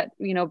 is that,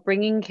 you know,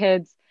 bringing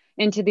kids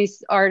into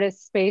these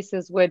artist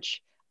spaces,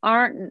 which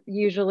aren't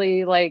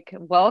usually like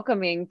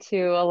welcoming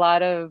to a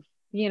lot of,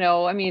 you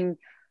know, I mean,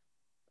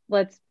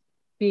 let's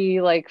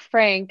be like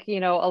frank, you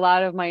know, a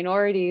lot of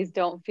minorities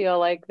don't feel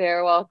like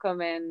they're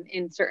welcome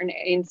in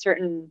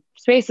certain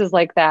spaces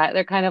like that.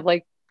 They're kind of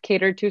like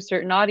catered to a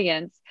certain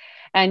audience.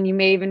 And you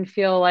may even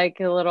feel like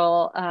a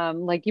little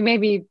like you may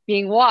be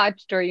being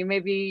watched, or you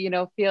may be, you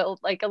know, feel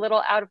like a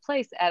little out of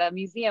place at a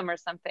museum or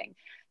something.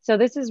 So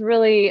this is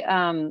really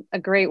a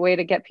great way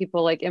to get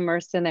people like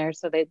immersed in there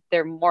so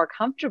they're more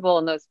comfortable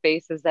in those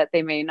spaces that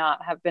they may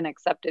not have been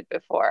accepted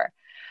before.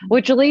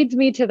 Which leads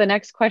me to the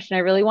next question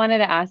I really wanted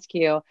to ask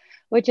you,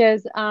 which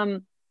is,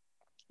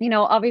 you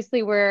know,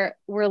 obviously we're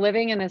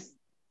living in this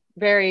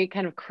very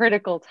kind of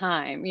critical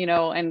time, you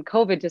know, and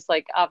COVID just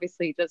like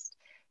obviously just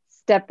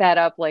step that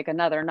up like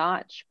another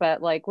notch.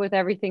 But like with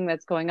everything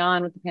that's going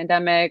on with the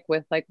pandemic,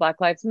 with like Black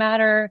Lives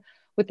Matter,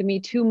 with the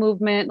Me Too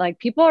movement, like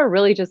people are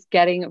really just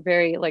getting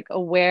very like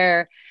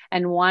aware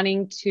and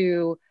wanting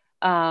to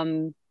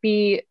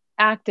be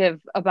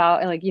active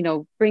about, like, you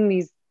know, bring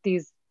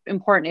these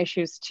important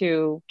issues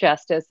to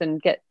justice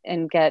and get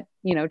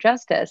you know,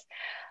 justice.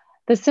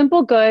 The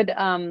Simple Good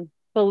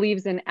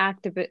believes in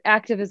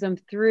activism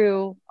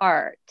through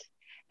art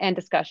and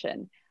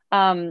discussion.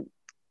 In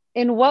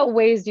what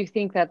ways do you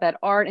think that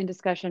art and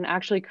discussion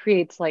actually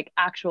creates like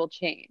actual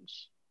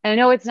change? And I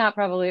know it's not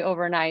probably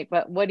overnight,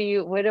 but what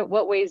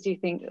ways do you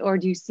think, or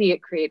do you see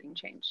it creating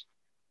change?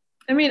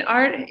 I mean,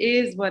 art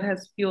is what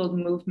has fueled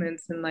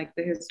movements in like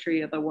the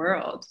history of the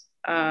world.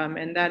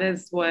 And that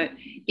is what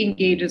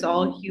engages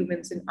all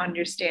humans in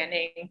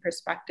understanding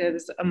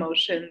perspectives,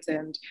 emotions,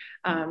 and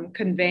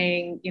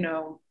conveying, you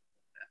know,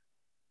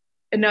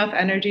 enough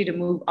energy to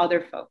move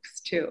other folks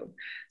too.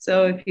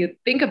 So if you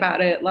think about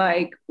it,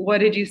 like, what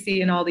did you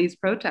see in all these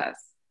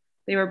protests?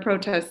 They were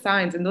protest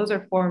signs, and those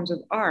are forms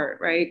of art,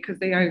 right? Because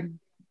they are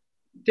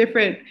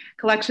different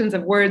collections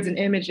of words and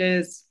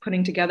images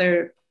putting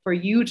together for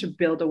you to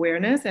build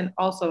awareness and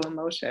also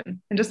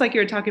emotion. And just like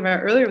you were talking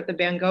about earlier with the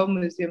Van Gogh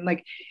Museum,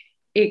 like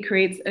it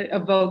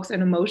evokes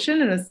an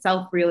emotion and a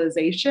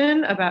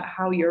self-realization about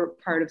how you're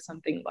part of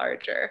something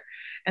larger.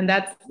 And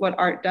that's what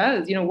art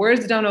does. You know,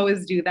 words don't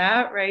always do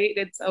that, right?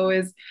 It's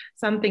always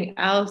something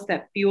else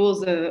that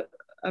fuels a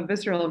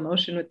visceral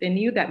emotion within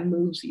you that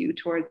moves you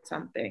towards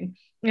something.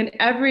 And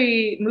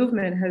every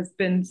movement has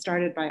been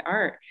started by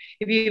art.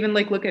 If you even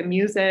like look at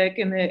music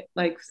and the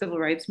like civil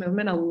rights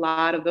movement, a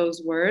lot of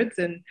those words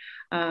and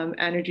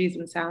energies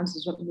and sounds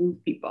is what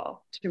move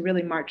people to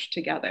really march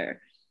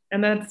together.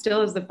 And that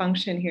still is the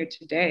function here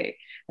today.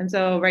 And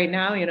so right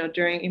now, you know,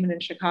 during, even in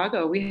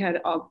Chicago, we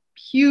had a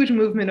huge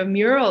movement of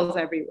murals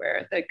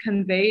everywhere that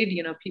conveyed,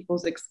 you know,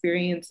 people's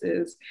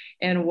experiences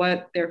and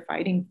what they're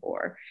fighting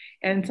for.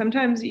 And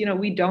sometimes, you know,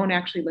 we don't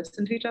actually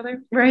listen to each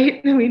other,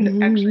 right? We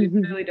actually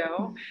really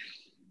don't.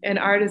 And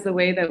art is the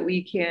way that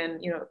we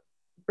can, you know,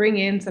 bring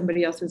in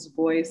somebody else's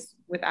voice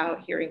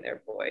without hearing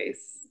their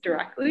voice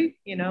directly,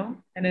 you know,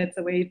 and it's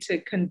a way to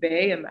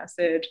convey a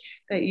message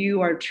that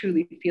you are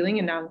truly feeling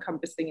and now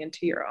encompassing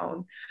into your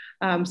own.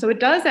 So it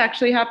does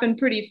actually happen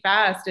pretty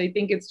fast. I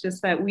think it's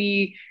just that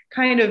we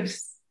kind of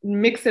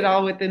mix it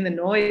all within the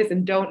noise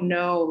and don't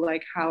know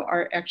like how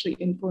art actually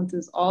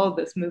influences all of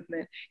this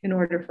movement in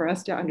order for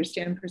us to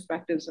understand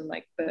perspectives and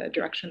like the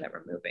direction that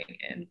we're moving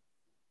in.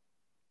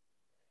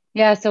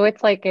 Yeah, so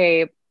it's like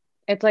a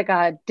it's like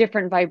a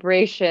different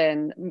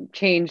vibration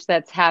change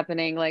that's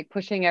happening, like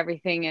pushing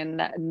everything in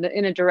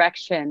a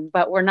direction,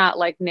 but we're not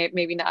like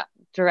maybe not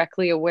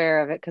directly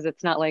aware of it because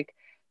it's not like,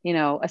 you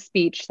know, a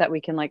speech that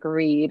we can like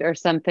read or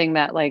something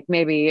that like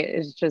maybe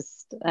is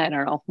just, I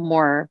don't know,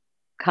 more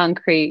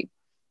concrete,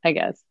 I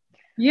guess.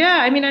 Yeah,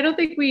 I mean, I don't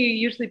think we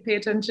usually pay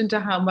attention to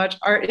how much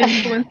art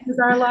influences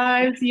our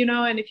lives, you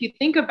know, and if you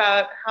think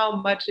about how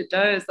much it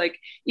does, like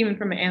even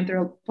from an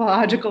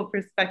anthropological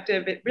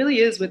perspective, it really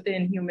is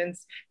within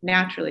humans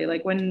naturally.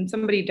 Like when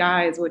somebody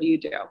dies, what do?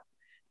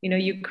 You know,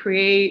 you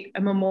create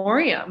a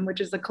memoriam,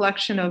 which is a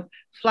collection of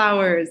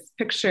flowers,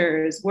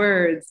 pictures,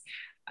 words,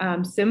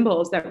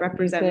 symbols that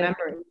represent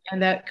memory,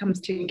 and that comes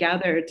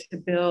together to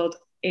build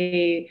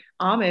a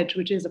homage,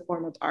 which is a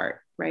form of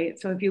art, right?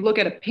 So if you look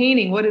at a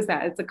painting, what is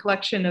that? It's a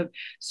collection of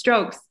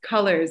strokes,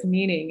 colors,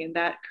 meaning, and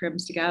that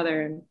comes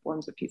together and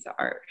forms a piece of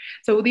art.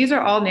 So these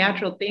are all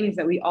natural things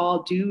that we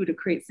all do to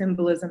create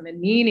symbolism and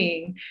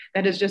meaning.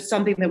 That is just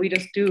something that we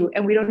just do,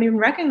 and we don't even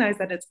recognize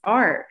that it's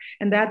art.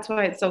 And that's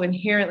why it's so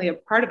inherently a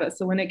part of us.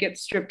 So when it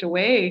gets stripped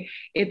away,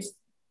 it's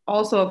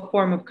also a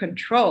form of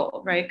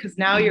control, right? Because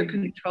now you're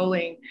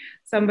controlling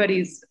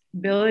somebody's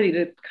ability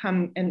to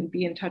come and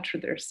be in touch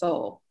with their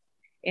soul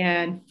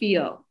and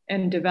feel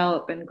and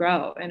develop and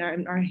grow. And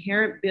our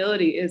inherent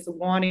ability is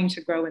wanting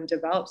to grow and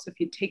develop. So if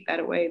you take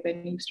that away,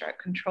 then you start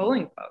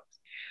controlling folks.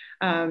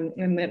 And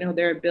then, you know,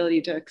 their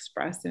ability to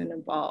express and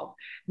evolve.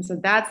 And so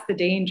that's the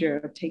danger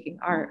of taking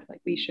art.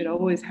 Like we should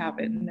always have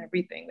it in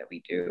everything that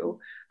we do,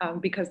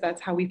 because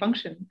that's how we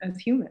function as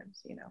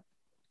humans, you know.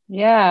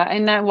 Yeah.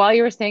 And that, while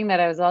you were saying that,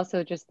 I was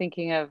also just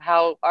thinking of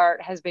how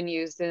art has been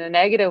used in a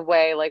negative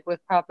way, like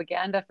with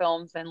propaganda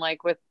films and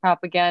like with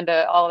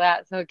propaganda, all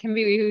that. So it can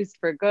be used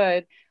for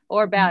good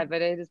or bad,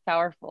 but it is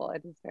powerful.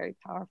 It is very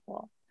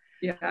powerful.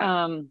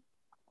 Yeah.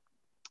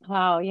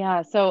 Wow.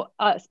 Yeah. So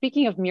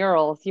speaking of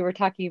murals, you were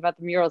talking about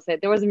the murals.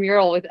 That there was a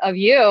mural of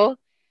you,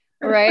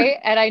 right?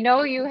 And I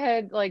know you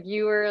had like,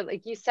 you were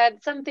like, you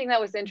said something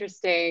that was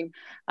interesting.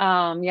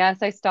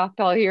 Yes, I stalked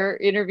all your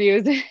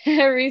interviews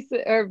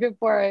recent or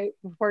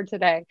before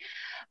today,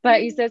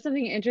 but you said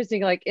something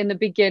interesting, like in the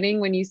beginning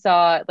when you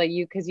saw like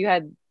because you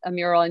had a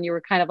mural and you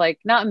were kind of like,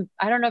 not,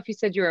 I don't know if you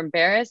said you were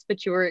embarrassed,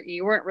 but you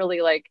weren't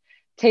really like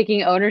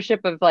taking ownership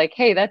of like,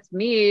 hey, that's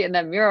me in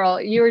that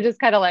mural. You were just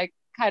kind of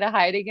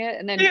hiding it.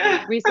 And then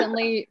Yeah.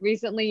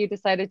 recently you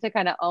decided to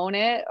kind of own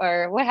it,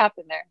 or what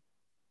happened there?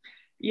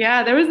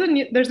 Yeah,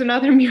 there's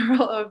another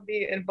mural of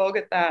me in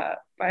Bogota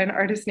by an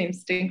artist named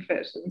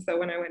Stinkfish. And so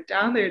when I went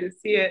down there to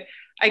see it,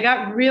 I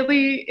got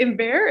really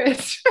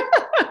embarrassed.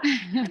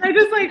 I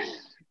just like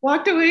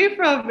walked away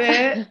from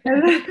it.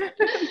 And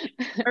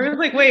I was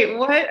like, wait,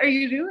 what are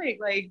you doing?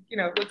 Like, you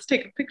know, let's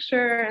take a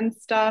picture and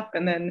stuff.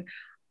 And then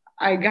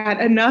I got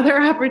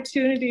another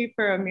opportunity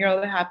for a mural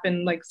that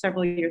happened like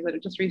several years later,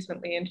 just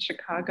recently in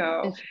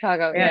Chicago. In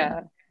Chicago, And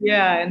yeah.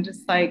 yeah, and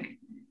just like,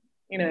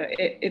 you know,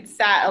 it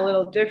sat a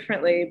little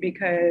differently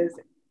because,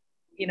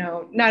 you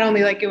know, not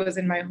only like it was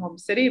in my home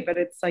city, but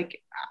it's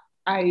like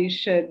I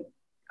should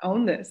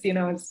own this. You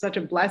know, it's such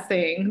a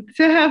blessing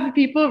to have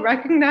people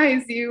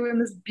recognize you in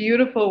this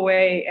beautiful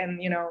way.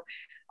 And, you know,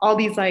 all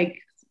these like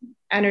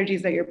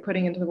energies that you're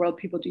putting into the world,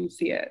 people do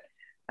see it.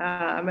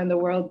 And the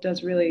world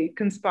does really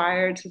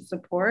conspire to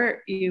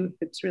support you if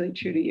it's really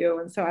true to you.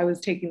 And so I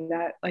was taking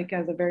that like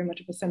as a very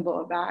much of a symbol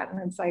of that.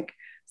 And it's like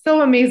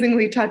so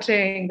amazingly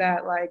touching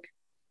that like,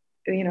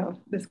 you know,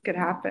 this could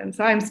happen.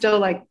 So I'm still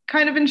like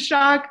kind of in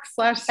shock /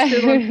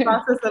 still in the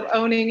process of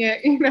owning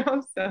it, you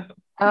know, so.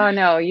 Oh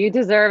no, you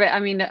deserve it. I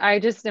mean, I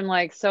just am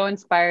like so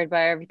inspired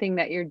by everything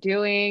that you're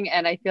doing.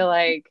 And I feel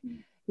like,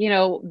 you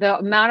know, the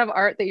amount of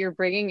art that you're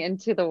bringing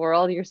into the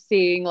world, you're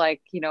seeing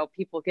like, you know,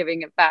 people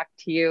giving it back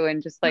to you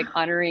and just like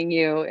honoring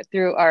you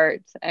through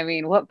art. I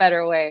mean, what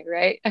better way,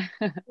 right?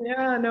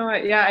 Yeah, no,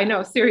 yeah, I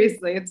know.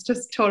 Seriously, it's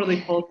just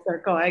totally full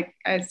circle.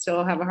 I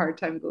still have a hard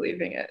time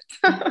believing it.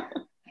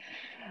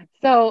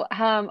 So,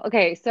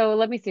 okay, so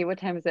let me see, what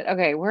time is it?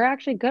 Okay, we're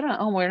actually good on,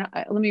 oh, we're not,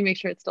 let me make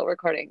sure it's still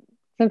recording.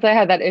 Since I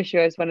had that issue,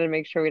 I just wanted to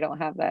make sure we don't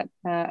have that.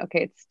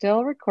 Okay, it's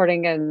still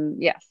recording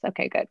and yes,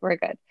 okay, good, we're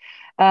good.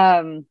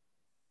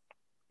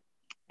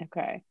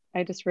 Okay,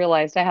 I just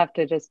realized I have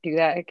to just do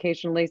that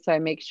occasionally so I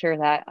make sure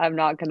that I'm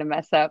not going to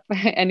mess up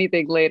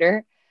anything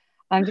later.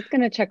 I'm just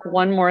going to check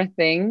one more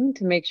thing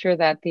to make sure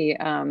that the,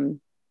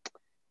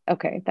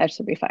 okay, that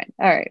should be fine.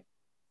 All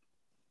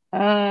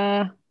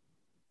right.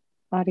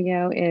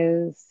 Audio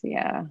is,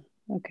 yeah,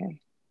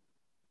 okay.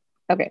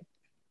 Okay,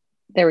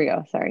 there we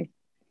go. Sorry,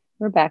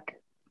 we're back.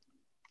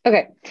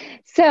 Okay,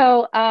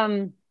 so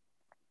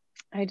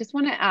I just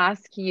want to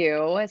ask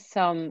you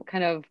some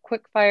kind of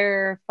quick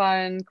fire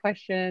fun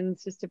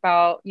questions just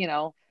about, you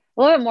know,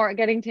 a little bit more,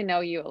 getting to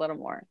know you a little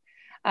more.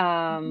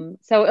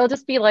 So it'll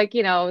just be like,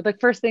 you know, the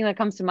first thing that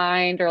comes to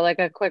mind or like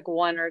a quick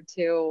one or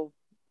two,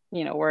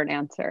 you know, word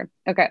answer.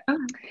 Okay.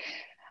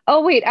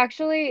 Oh, wait,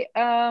 actually,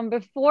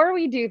 before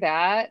we do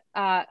that,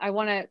 I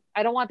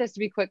don't want this to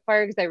be quick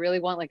fire because I really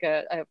want like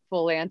a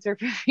full answer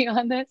from you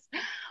on this.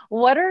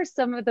 what are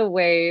some of the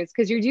ways,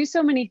 because you do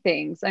so many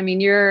things. I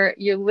mean, you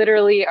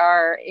literally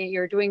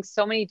you're doing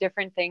so many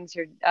different things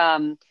you're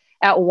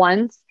at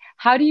once.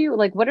 How do you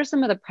like, what are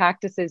some of the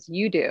practices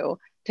you do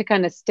to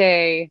kind of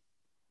stay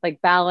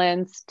like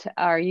balanced?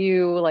 Are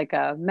you like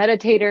a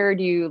meditator?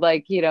 Do you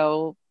like,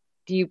 do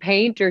you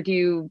paint, or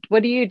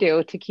what do you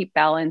do to keep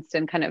balanced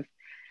and kind of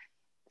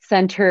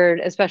centered,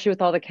 especially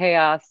with all the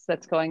chaos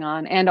that's going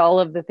on and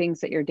all of the things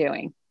that you're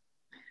doing?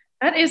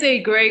 That is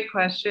a great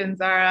question,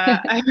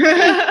 Zara.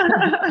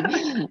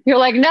 You're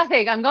like,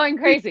 nothing, I'm going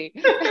crazy.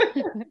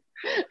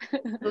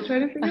 Still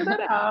trying to figure that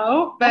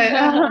out. But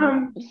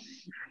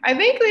I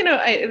think,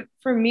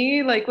 for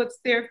me, like what's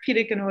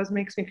therapeutic and always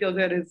makes me feel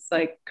good is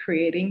like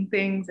creating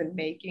things and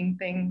making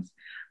things.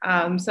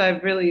 So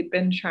I've really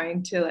been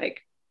trying to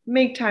like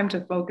make time to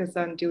focus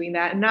on doing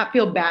that and not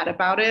feel bad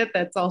about it.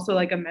 That's also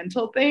like a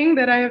mental thing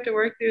that I have to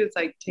work through. It's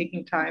like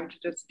taking time to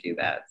just do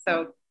that.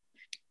 So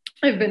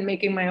I've been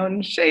making my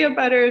own shea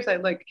butters.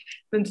 I've like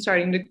been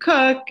starting to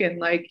cook and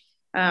like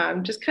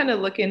just kind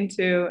of look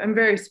into, I'm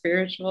very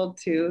spiritual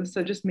too.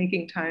 So just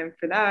making time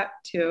for that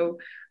too.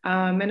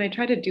 And I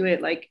try to do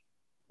it like,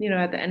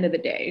 at the end of the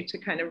day to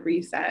kind of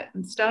reset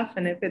and stuff.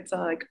 And if it's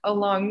like a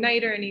long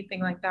night or anything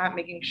like that,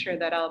 making sure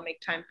that I'll make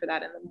time for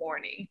that in the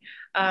morning.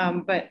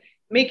 But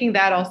making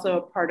that also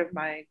a part of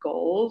my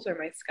goals or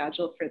my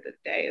schedule for the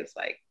day is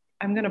like,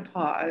 I'm going to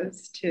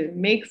pause to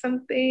make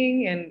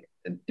something, and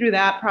through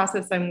that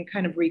process, I'm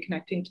kind of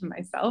reconnecting to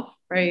myself,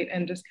 right?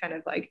 And just kind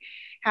of like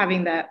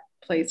having that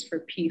place for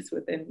peace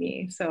within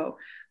me. So,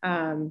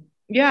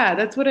 yeah,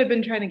 that's what I've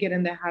been trying to get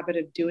in the habit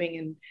of doing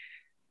and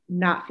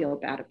not feel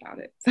bad about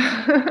it.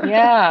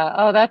 Yeah.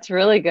 Oh, that's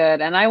really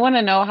good. And I want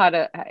to know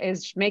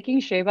is making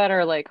shea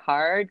butter like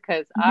hard?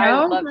 Because I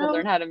would love to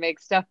learn how to make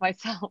stuff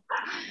myself.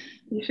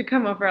 You should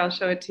come over. I'll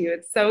show it to you.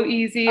 It's so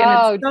easy and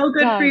Oh, it's so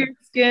good for your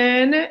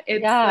skin.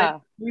 It's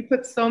like we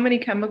put so many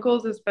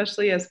chemicals,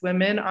 especially as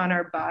women, on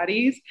our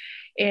bodies.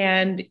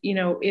 And,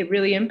 it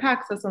really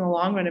impacts us in the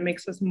long run. It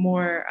makes us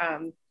more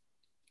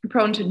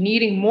prone to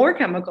needing more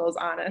chemicals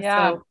on us.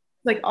 Yeah. So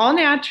like all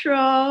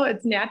natural,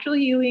 it's natural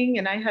healing.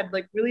 And I had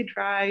like really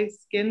dry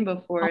skin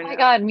before. Oh my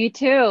God, me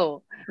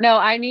too. No,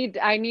 we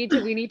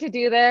need to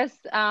do this.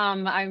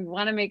 I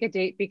want to make a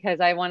date because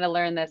I want to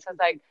learn this. I was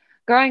like,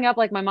 growing up,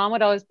 like my mom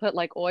would always put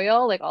like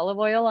oil, like olive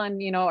oil on,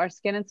 our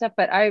skin and stuff.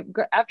 But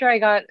after I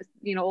got,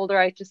 older,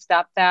 I just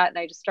stopped that and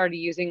I just started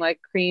using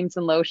like creams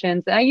and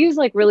lotions. And I use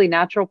like really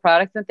natural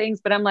products and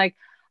things, but I'm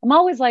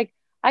always like,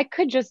 I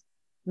could just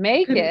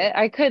make it.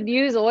 I could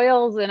use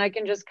oils and I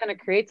can just kind of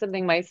create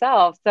something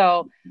myself.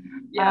 So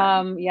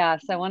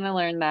yes, I want to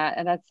learn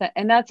that.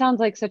 And that sounds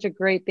like such a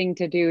great thing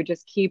to do.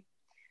 Just keep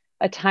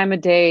a time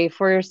of day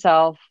for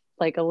yourself,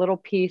 like a little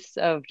piece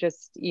of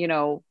just,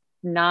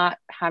 not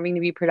having to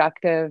be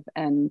productive,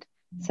 and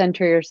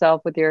center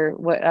yourself with your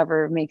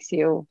whatever makes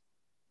you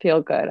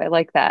feel good. I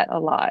like that a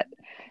lot.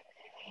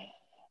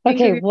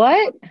 Okay,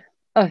 what?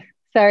 Oh,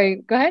 sorry,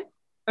 go ahead.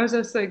 I was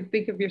just like,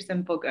 think of your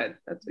simple good.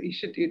 That's what you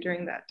should do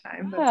during that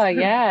time. Oh,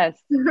 yes.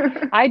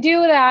 I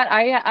do that.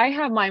 I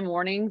have my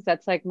mornings.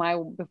 That's like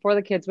before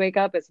the kids wake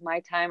up, it's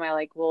my time.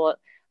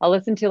 I'll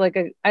listen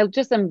to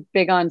I'm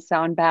big on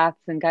sound baths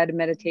and guided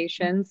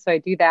meditations. So I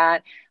do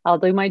that. I'll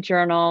do my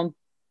journal,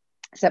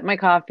 sip my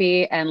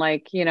coffee, and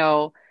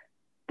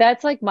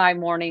that's like my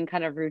morning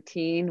kind of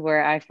routine,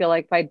 where I feel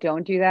like if I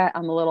don't do that,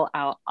 I'm a little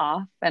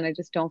off and I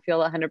just don't feel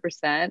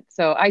 100%.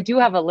 So I do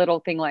have a little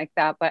thing like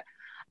that, but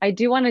I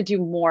do want to do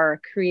more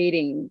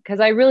creating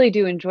because I really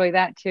do enjoy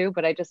that too,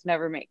 but I just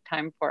never make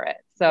time for it.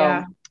 So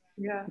I'm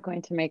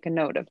going to make a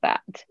note of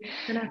that.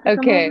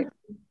 Okay.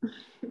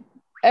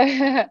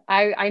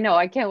 I know,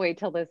 I can't wait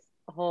till this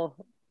whole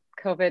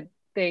COVID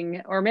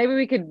thing, or maybe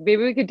we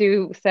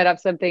could set up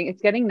something.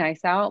 It's getting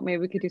nice out.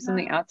 Maybe we could do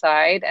something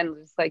outside and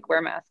just like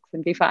wear masks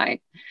and be fine.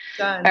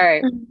 Done. All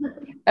right.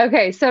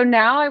 Okay. So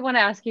now I want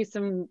to ask you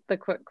the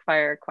quick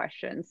fire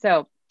questions.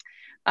 So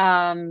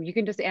you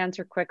can just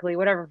answer quickly,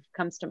 whatever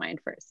comes to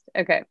mind first.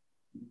 Okay.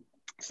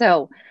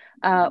 So,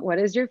 what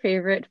is your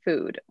favorite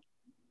food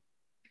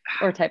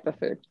or type of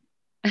food?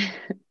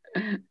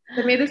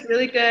 I made this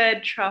really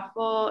good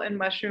truffle and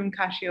mushroom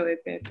cacio e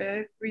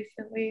pepe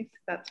recently. So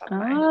that's on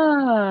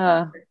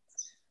mine.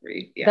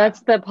 That's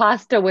the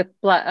pasta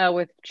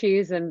with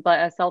cheese and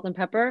salt and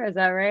pepper. Is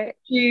that right?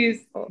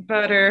 Cheese,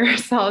 butter,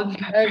 salt, and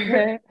pepper.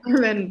 Okay.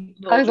 And then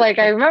I was like,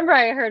 I remember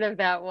I heard of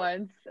that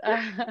once.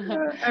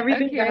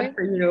 Everything good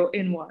for you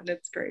in one.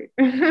 It's great.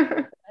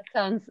 That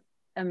sounds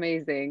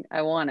amazing.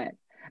 I want it.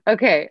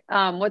 Okay.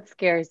 What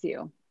scares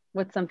you?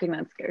 What's something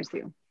that scares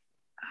you?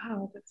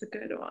 Oh, that's a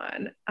good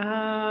one.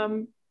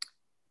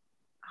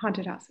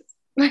 Haunted houses.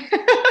 Oh,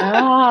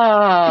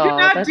 I did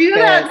not do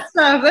that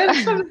stuff. That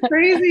stuff is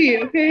crazy.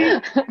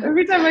 Okay.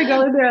 Every time I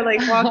go in there, I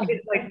like walk in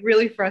like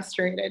really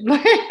frustrated.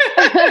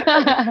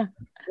 Why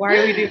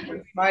do we do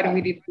this? Why do we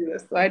need to do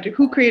this?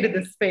 Who created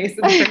this space?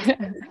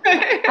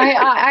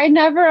 I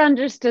never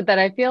understood that.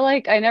 I feel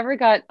like I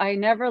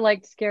never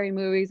liked scary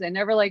movies. I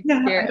never liked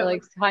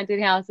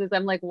haunted houses.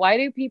 I'm like, why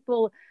do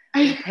people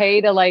and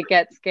pay to like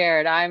get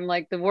scared. I'm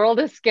like, the world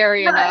is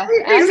scary enough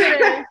as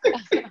it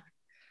is.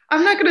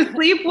 I'm not going to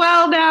sleep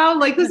well now.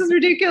 Like, this is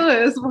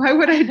ridiculous. Why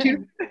would I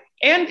do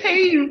and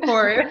pay you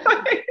for it?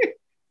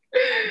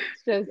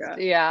 It's just,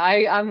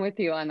 I'm with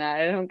you on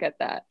that. I don't get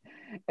that.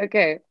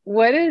 Okay.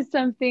 What is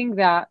something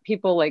that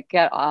people like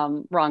get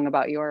wrong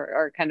about you,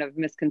 or kind of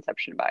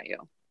misconception about you?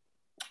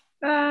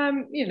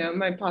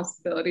 My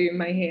possibility in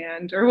my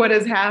hand, or what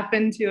has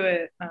happened to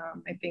it.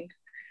 I think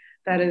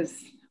that is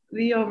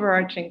the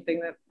overarching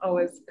thing that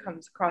always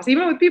comes across,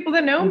 even with people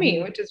that know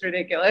me, which is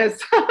ridiculous.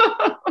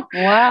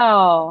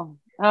 Wow.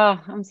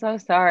 Oh, I'm so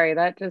sorry.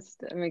 That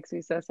just makes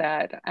me so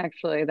sad,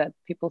 actually, that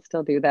people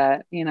still do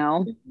that, I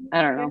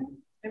don't know.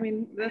 I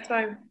mean, that's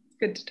why it's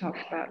good to talk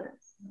about it.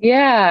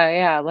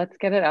 Yeah. Let's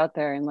get it out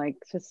there and like,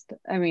 just,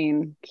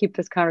 keep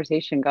this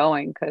conversation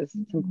going because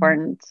it's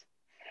important.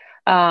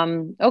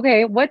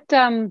 Okay. What,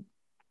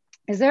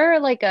 is there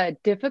like a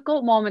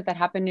difficult moment that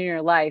happened in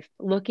your life?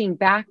 Looking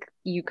back,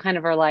 you kind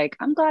of are like,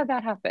 I'm glad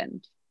that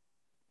happened.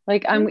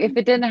 Like, if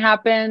it didn't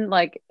happen,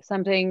 like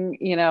something,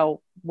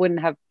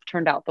 wouldn't have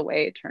turned out the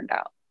way it turned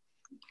out.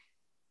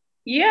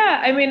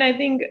 Yeah. I mean, I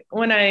think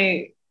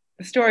the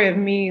story of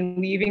me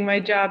leaving my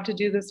job to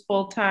do this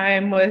full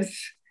time was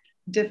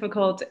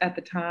difficult at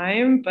the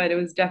time, but it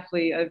was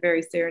definitely a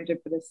very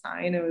serendipitous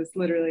sign. It was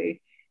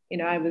literally,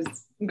 I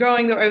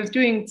was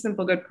doing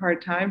Simple Good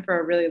part time for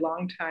a really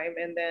long time.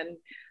 And then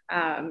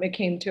it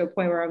came to a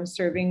point where I was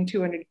serving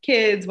 200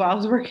 kids while I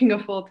was working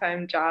a full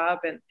time job.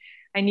 And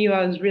I knew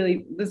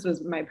this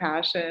was my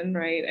passion,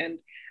 right? And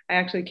I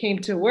actually came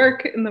to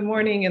work in the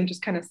morning and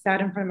just kind of sat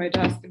in front of my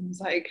desk and was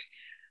like,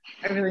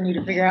 I really need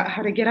to figure out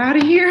how to get out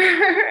of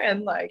here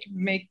and like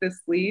make this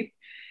leap.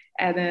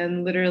 And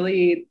then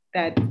literally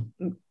that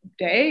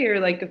day, or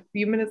like a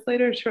few minutes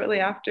later, shortly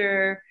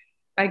after,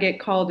 I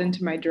get called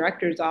into my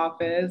director's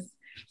office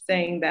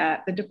saying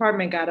that the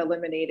department got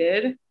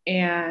eliminated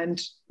and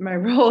my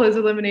role is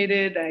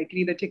eliminated. I could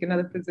either take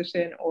another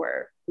position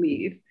or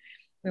leave.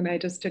 And I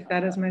just took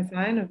that as my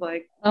sign of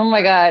like, oh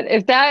my God,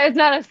 if that is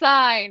not a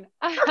sign,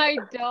 I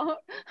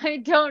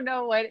don't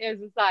know what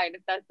is a sign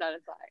if that's not a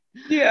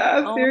sign.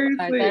 Yeah,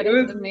 seriously. That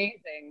is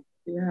amazing.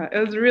 Yeah, it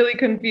was really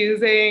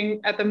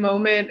confusing at the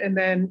moment. And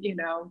then,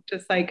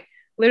 just like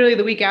literally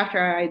the week after,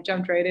 I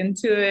jumped right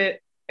into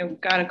it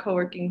and got a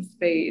co-working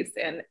space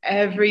and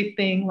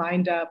everything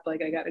lined up.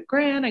 Like I got a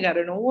grant, I got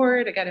an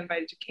award, I got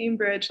invited to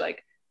Cambridge,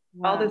 like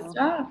all this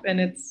stuff.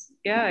 And it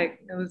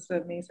was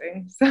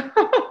amazing. So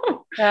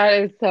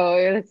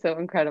it is so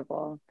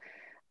incredible.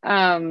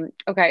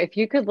 Okay, if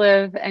you could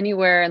live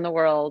anywhere in the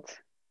world,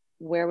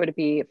 where would it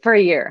be for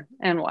a year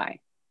and why?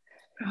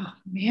 Oh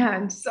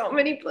man, so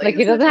many places. Like,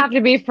 it doesn't have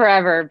to be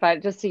forever,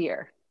 but just a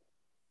year.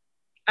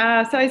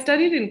 So I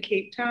studied in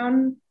Cape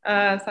Town,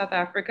 South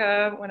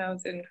Africa when I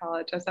was in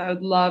college. So I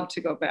would love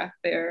to go back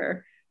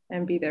there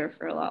and be there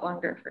for a lot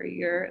longer, for a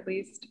year at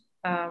least.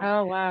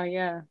 Oh, wow.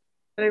 Yeah.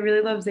 But I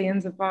really love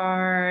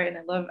Zanzibar, and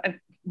I've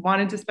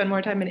wanted to spend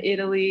more time in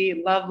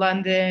Italy, love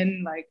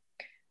London,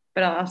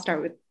 but I'll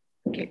start with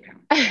Cape Town.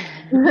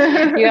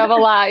 You have a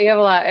lot.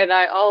 And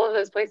all of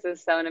those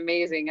places sound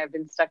amazing. I've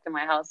been stuck in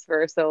my house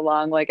for so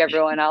long, like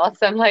everyone else.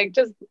 I'm like,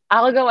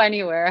 I'll go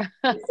anywhere.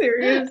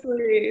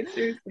 Seriously,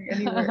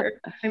 anywhere.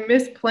 I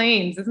miss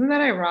planes. Isn't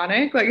that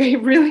ironic? Like I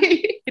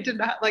did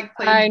not like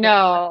planes. I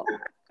know.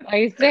 I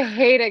used to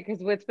hate it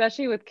because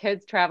especially with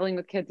kids, traveling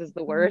with kids is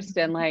the worst.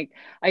 And like,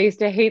 I used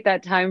to hate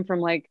that time from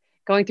like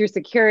going through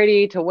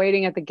security to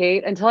waiting at the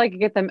gate until I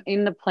could get them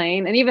in the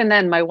plane. And even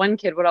then, my one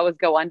kid would always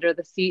go under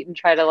the seat and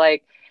try to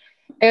like,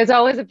 it was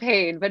always a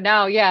pain. But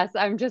now, yes,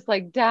 I'm just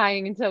like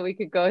dying until we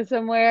could go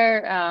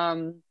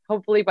somewhere.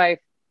 Hopefully by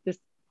this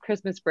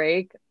Christmas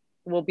break,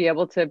 we'll be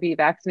able to be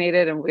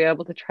vaccinated and we'll be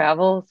able to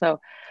travel. So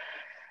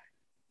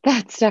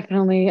that's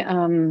definitely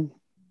on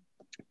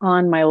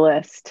my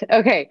list.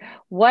 Okay.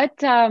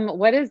 What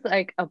is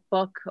like a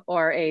book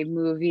or a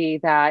movie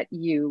that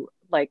you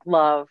like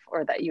love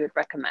or that you would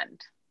recommend?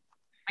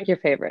 Like your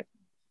favorite?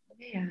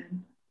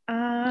 Man.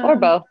 Or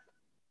both.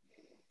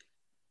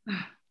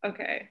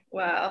 Okay.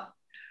 Well,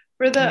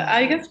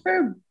 I guess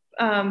for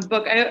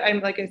book, I'm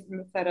like I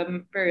said, I'm a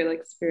very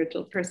like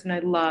spiritual person. I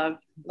love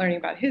learning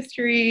about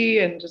history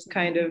and just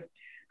kind of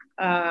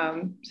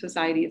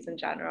societies in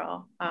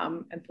general,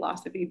 and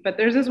philosophy. But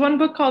there's this one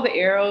book called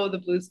Arrow, the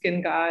Blue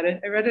Skin God.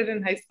 I read it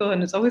in high school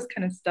and it's always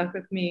kind of stuck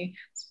with me.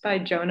 It's by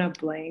Jonah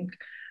Blank.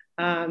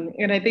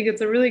 And I think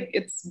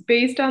it's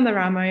based on the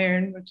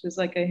Ramayana, which is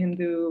like a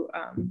Hindu,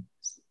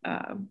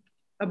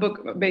 a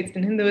book based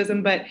in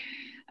Hinduism, but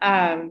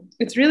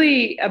it's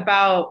really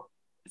about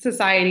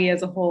society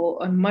as a whole,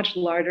 a much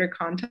larger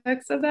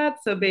context of that.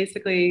 So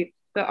basically,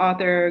 the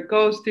author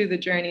goes through the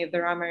journey of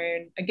the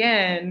Ramayana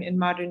again in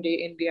modern day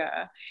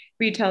India,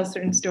 retells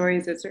certain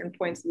stories at certain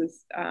points of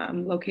this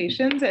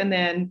locations, and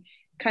then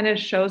kind of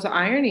shows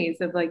ironies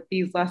of like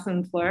these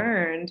lessons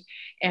learned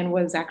and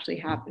what's actually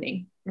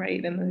happening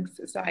right in the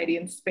society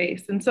and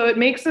space. And so it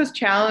makes us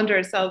challenge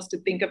ourselves to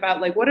think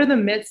about like what are the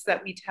myths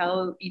that we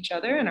tell each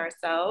other and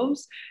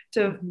ourselves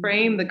to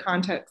frame the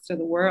context of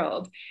the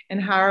world,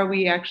 and how are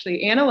we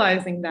actually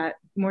analyzing that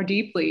more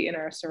deeply in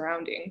our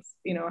surroundings.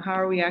 You know, how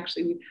are we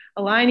actually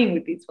aligning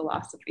with these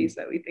philosophies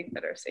that we think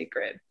that are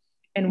sacred,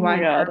 and Oh why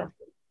my God.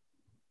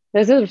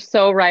 This is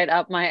so right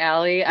up my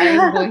alley. I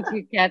am going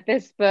to get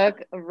this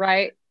book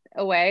right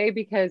away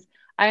because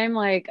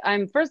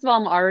I'm first of all,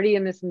 I'm already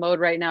in this mode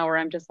right now where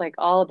I'm just like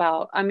all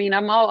about, I mean,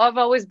 I've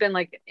always been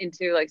like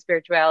into like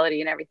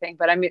spirituality and everything,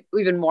 but I'm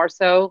even more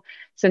so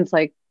since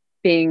like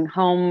being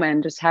home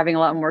and just having a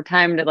lot more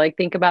time to like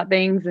think about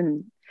things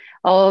and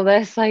all of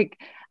this. Like,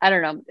 I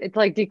don't know, it's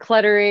like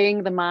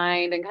decluttering the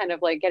mind and kind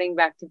of like getting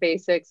back to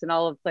basics and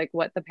all of like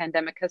what the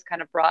pandemic has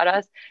kind of brought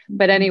us.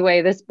 But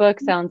anyway, this book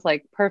sounds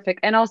like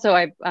perfect. And also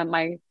I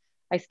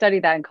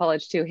studied that in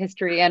college too,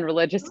 history and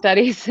religious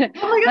studies. Oh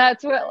my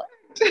That's what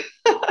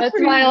that's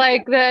my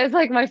like that's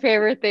like my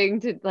favorite thing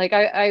to like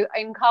I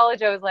in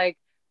college I was like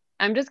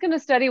I'm just going to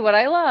study what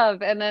I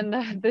love and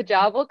then the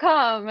job will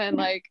come and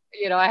like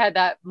you know I had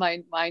that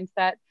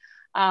mindset.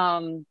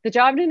 The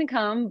job didn't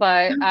come,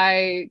 but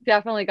I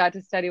definitely got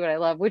to study what I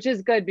love, which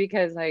is good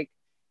because like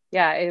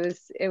yeah,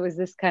 it was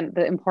this kind of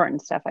the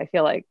important stuff. I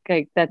feel like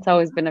that's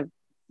always been of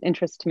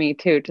interest to me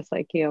too, just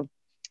like you.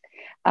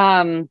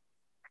 Um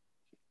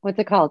what's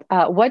it called?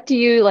 What do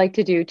you like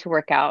to do to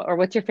work out, or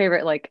what's your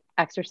favorite like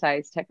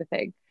exercise type of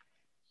thing?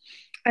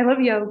 I love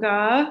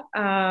yoga.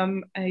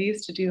 I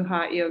used to do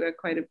hot yoga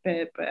quite a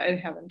bit, but I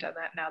haven't done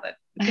that now that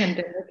the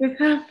pandemic has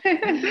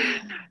happened.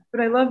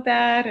 But I love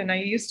that. And I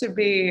used to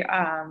be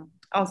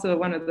also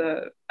one of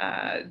the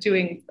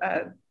doing,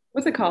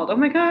 what's it called? Oh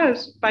my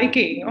gosh,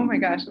 biking. Oh my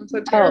gosh, I'm so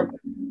Oh, terrible.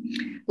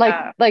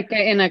 like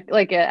in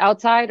a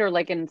outside or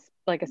like in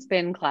like a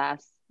spin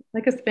class.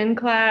 Like a spin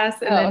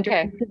class. And Oh, then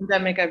during okay. the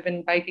pandemic, I've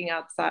been biking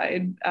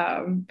outside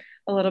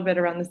a little bit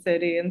around the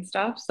city and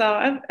stuff. So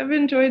I've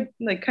enjoyed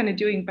like kind of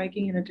doing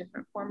biking in a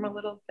different form a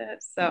little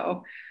bit.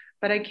 So,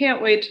 but I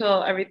can't wait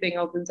till everything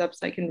opens up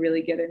so I can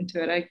really get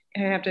into it. I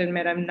have to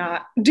admit, I'm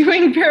not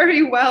doing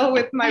very well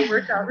with my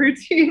workout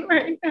routine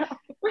right now.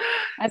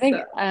 I think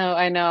So. oh,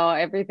 I know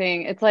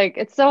everything. It's like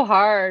it's so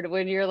hard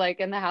when you're like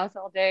in the house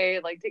all day,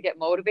 like to get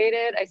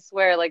motivated. I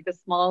swear, like the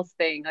smallest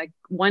thing, like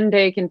one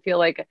day can feel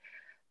like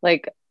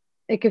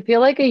it could feel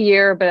like a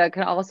year, but it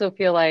can also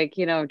feel like,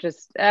 you know,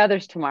 just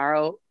there's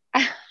tomorrow.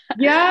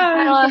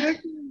 Yeah, I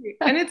exactly.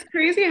 And it's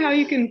crazy how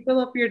you can fill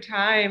up your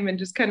time and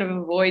just kind of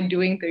avoid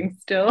doing things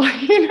still.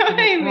 You know what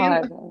oh I mean?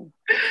 God.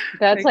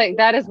 That's Like, like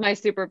that is my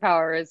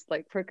superpower is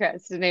like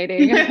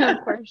procrastinating yeah.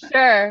 for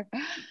sure.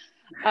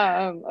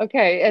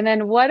 Okay. And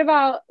then what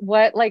about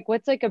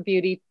what's like a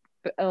beauty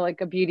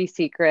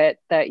secret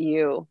that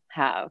you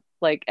have?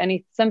 Like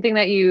any something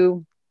that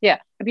you yeah,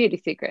 a beauty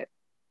secret.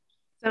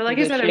 So like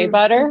Is I it said, shea I'm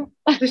butter?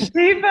 the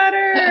shea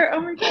butter.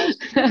 Oh my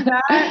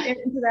gosh,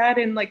 into that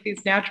and like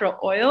these natural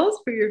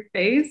oils for your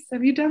face.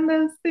 Have you done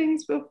those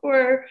things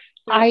before?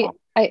 They're I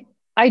I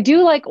I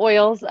do like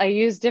oils. I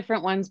use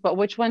different ones, but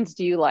which ones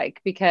do you like?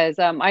 Because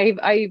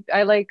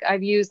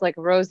I've used like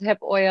rose hip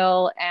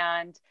oil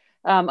and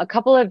a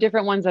couple of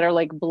different ones that are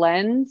like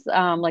blends,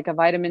 like a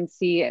vitamin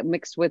C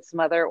mixed with some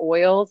other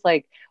oils.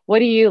 Like, what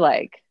do you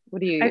like? What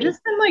do you I use?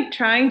 just been like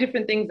trying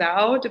different things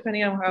out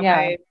depending on how Yeah.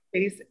 my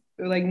face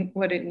like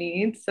what it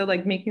needs. So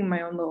like making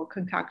my own little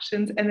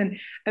concoctions, and then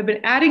I've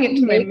been adding it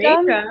You to my make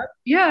them? makeup.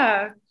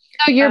 Yeah.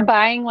 So you're Um,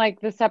 buying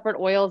like the separate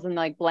oils and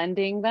like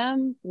blending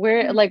them?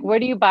 Where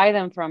do you buy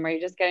them from? Are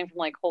you just getting from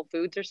like Whole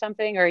Foods or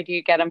something, or do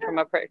you get them from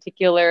a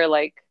particular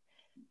like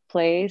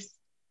place?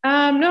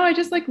 no, I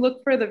just like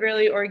look for the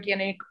really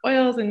organic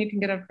oils, and you can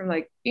get them from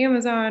like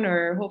Amazon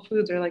or Whole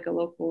Foods or like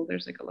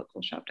there's like a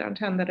local shop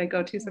downtown that I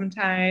go to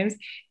sometimes.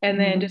 And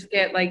then Mhm. just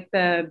get like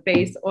the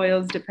base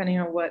oils depending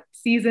on what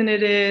season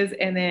it is.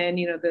 And then,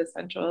 you know, the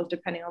essential oils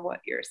depending on what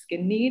your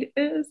skin need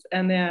is.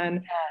 And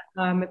then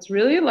it's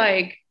really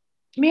like,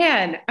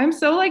 man, I'm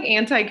so like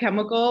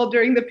anti-chemical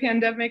during the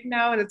pandemic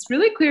now. And it's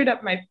really cleared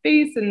up my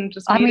face and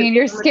just I made it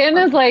mean, so much more.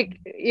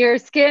 your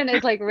skin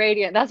is like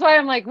radiant. That's why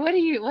I'm like, what's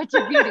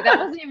your beauty? That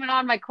wasn't even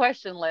on my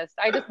question list.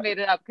 I just made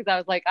it up because I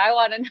was like, I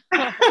want to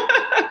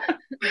know.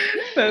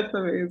 That's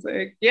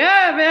amazing.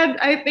 Yeah, man.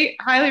 I think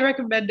highly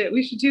recommend it.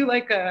 We should do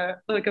like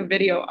a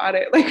video on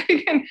it. Like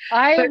we can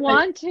I but like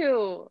want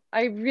to.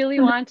 I really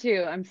want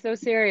to. I'm so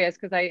serious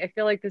because I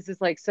feel like this is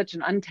like such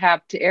an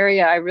untapped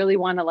area. I really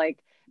want to like,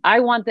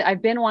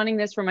 I've been wanting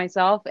this for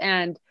myself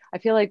and I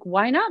feel like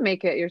why not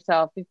make it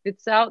yourself? If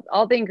it's out,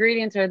 all the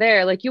ingredients are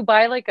there. Like you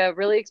buy like a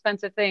really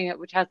expensive thing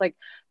which has like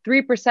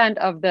 3%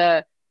 of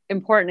the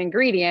important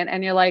ingredient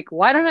and you're like,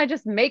 why don't I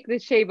just make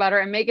this shea butter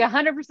and make it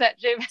 100%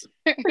 shea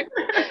butter?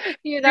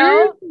 You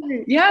know?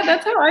 seriously. Yeah,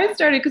 that's how I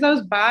started because I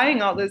was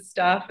buying all this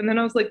stuff and then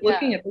I was like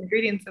looking Yeah. at the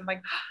ingredients and I'm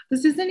like,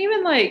 this isn't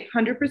even like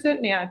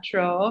 100%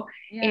 natural.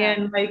 Yeah.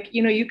 And like,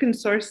 you know, you can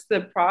source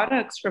the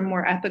products from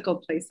more ethical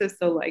places.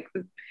 So like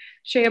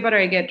shea butter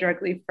I get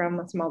directly from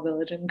a small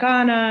village in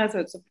Ghana, so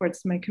it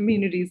supports my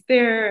communities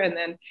there. And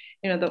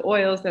then, the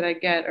oils that I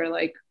get are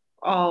like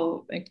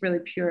all like really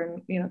pure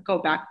and, go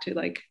back to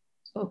like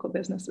local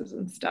businesses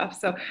and stuff.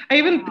 So I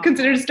even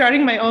considered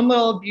starting my own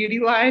little beauty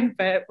line,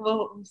 but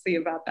we'll see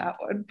about that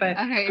one. But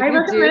okay, if I you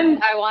recommend.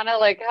 do, I want to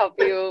like help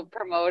you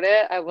promote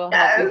it. I will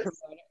help you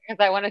promote it because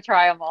I want to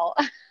try them all.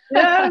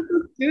 Yeah,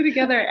 let's do it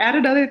together. Add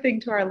another thing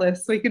to our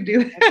list so we could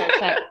do that.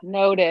 Okay,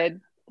 noted.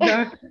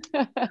 No.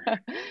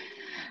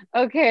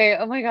 Okay.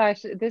 Oh my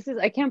gosh.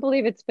 I can't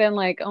believe it's been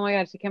like, oh my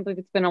gosh, I can't believe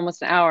it's been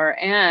almost an hour.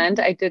 And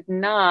I did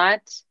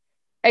not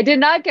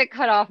get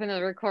cut off in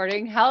the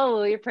recording.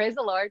 Hallelujah. Praise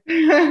the Lord.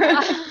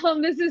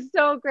 This is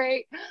so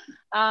great.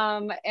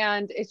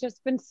 And it's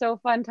just been so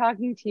fun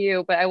talking to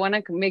you, but I want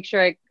to make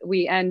sure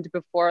we end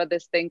before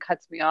this thing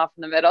cuts me off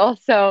in the middle.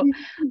 So,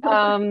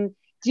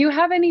 do you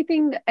have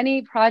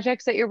any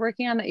projects that you're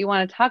working on that you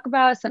want to talk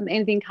about?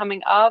 Anything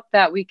coming up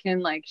that we can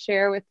like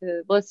share with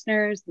the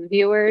listeners and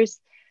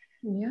viewers?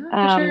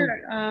 Yeah, for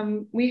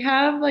sure. We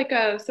have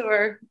so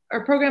our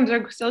programs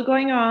are still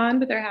going on,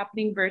 but they're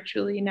happening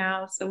virtually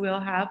now. So we'll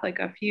have like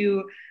a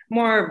few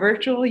more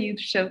virtual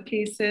youth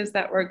showcases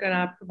that we're going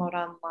to promote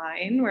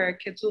online where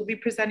kids will be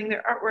presenting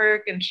their artwork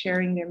and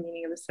sharing their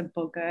meaning of the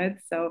simple good.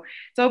 So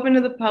it's open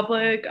to the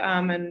public.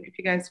 And if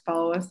you guys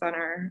follow us on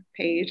our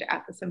page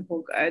at the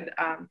simple good,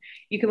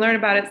 you can learn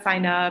about it,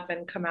 sign up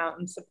and come out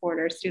and support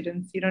our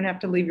students. You don't have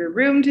to leave your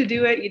room to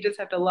do it. You just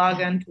have to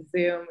log on to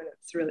Zoom, and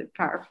it's really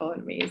powerful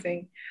and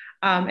amazing.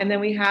 And then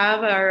we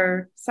have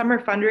our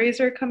summer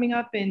fundraiser coming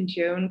up in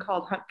June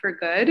called Hunt for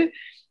Good.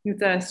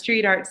 It's a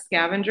street art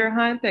scavenger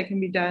hunt that can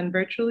be done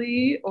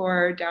virtually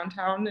or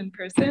downtown in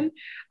person.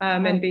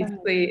 And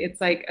basically,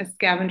 it's like a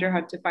scavenger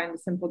hunt to find the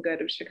simple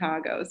good of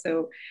Chicago.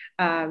 So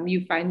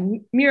you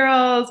find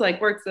murals,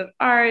 like works of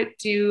art,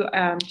 do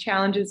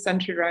challenges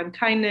centered around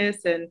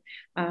kindness and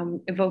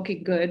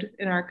evoking good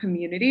in our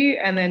community,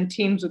 and then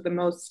teams with the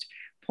most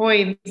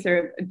points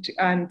or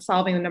on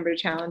solving the number of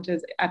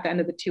challenges at the end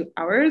of the 2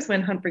 hours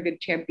when Hunt for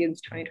Good champions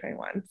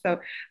 2021. So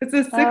it's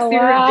the sixth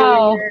year of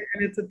doing it,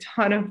 and it's a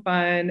ton of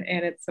fun,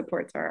 and it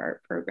supports our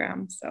art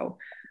program. So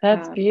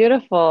that's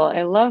beautiful.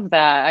 I love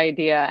that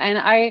idea. And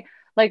I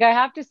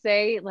have to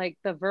say, like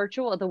the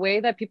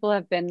way that people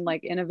have been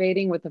like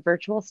innovating with the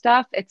virtual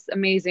stuff, it's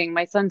amazing.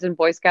 My son's in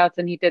Boy Scouts,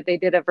 and they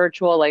did a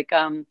virtual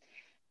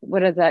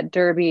what is that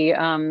derby?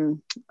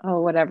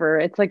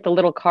 Whatever. It's like the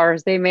little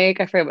cars they make.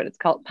 I forget what it's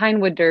called.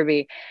 Pinewood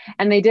Derby.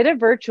 And they did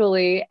it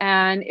virtually,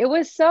 and it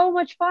was so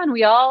much fun.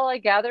 We all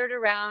like gathered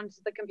around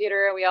the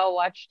computer and we all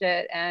watched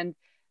it, and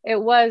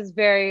it was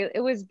very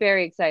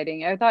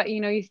exciting. I thought,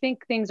 you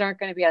think things aren't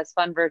going to be as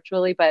fun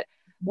virtually, but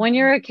when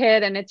you're a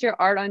kid and it's your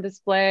art on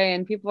display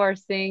and people are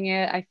seeing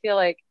it, I feel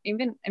like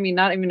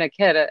not even a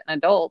kid, an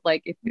adult,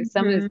 like if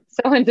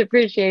someone's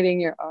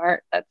appreciating your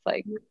art, that's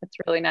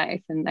really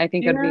nice. And I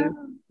think it'd be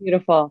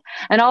beautiful.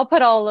 And I'll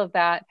put all of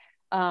that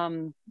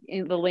in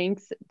the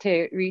links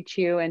to reach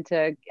you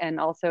and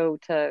also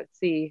to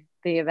see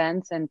the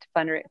events and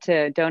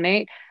to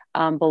donate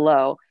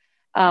below.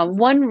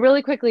 One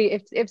really quickly,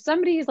 if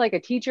somebody's like a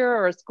teacher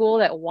or a school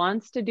that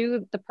wants to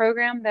do the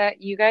program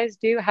that you guys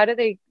do,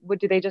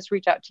 do they just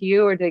reach out to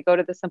you, or do they go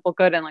to the Simple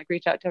Good and like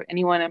reach out to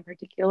anyone in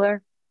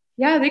particular?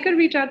 Yeah, they could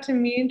reach out to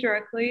me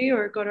directly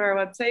or go to our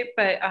website,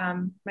 but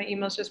my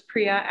email is just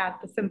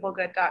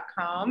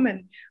priya@thesimplegood.com,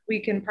 and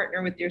we can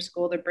partner with your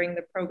school to bring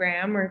the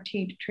program or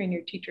train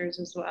your teachers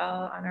as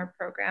well on our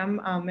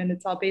program. And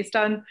it's all based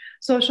on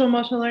social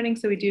emotional learning.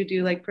 So we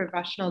do like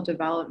professional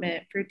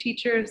development for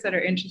teachers that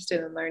are interested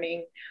in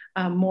learning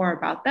more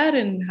about that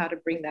and how to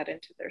bring that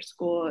into their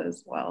school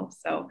as well.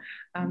 So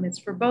it's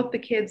for both the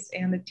kids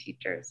and the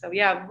teachers. So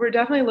yeah, we're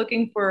definitely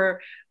looking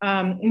for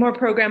more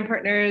program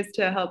partners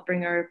to help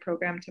bring our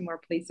program to more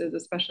places,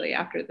 especially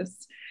after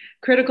this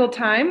critical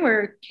time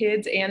where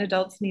kids and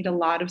adults need a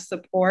lot of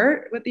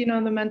support with, the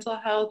mental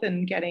health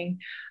and getting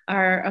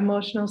our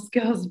emotional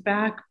skills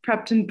back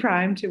prepped and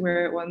primed to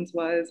where it once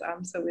was,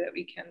 so that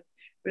we can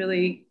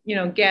really,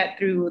 get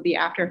through the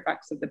after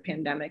effects of the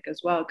pandemic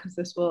as well, because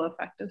this will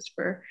affect us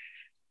for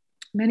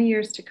many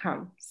years to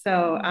come.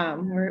 So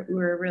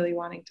we're really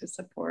wanting to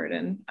support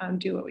and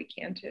do what we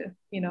can to,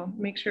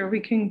 make sure we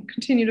can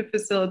continue to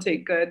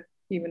facilitate good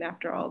even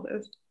after all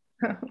this.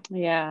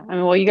 Yeah,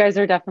 well, you guys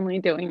are definitely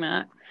doing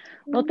that.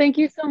 Well, thank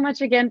you so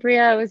much again,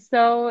 Priya. It was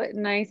so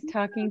nice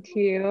talking to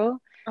you.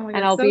 Oh my God,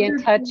 and I'll be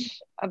in touch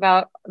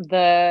about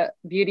the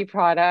beauty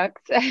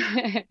products.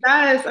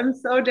 Yes, I'm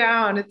so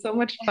down. It's so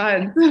much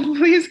fun.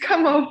 Please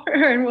come over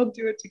and we'll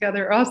do it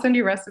together. I'll send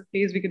you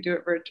recipes. We could do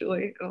it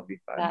virtually. It'll be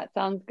fun. That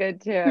sounds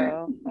good too.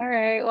 All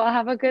right. Well,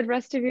 have a good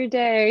rest of your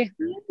day.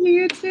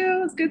 You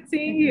too. It's good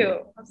seeing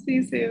you. I'll see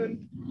you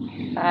soon.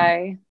 Bye.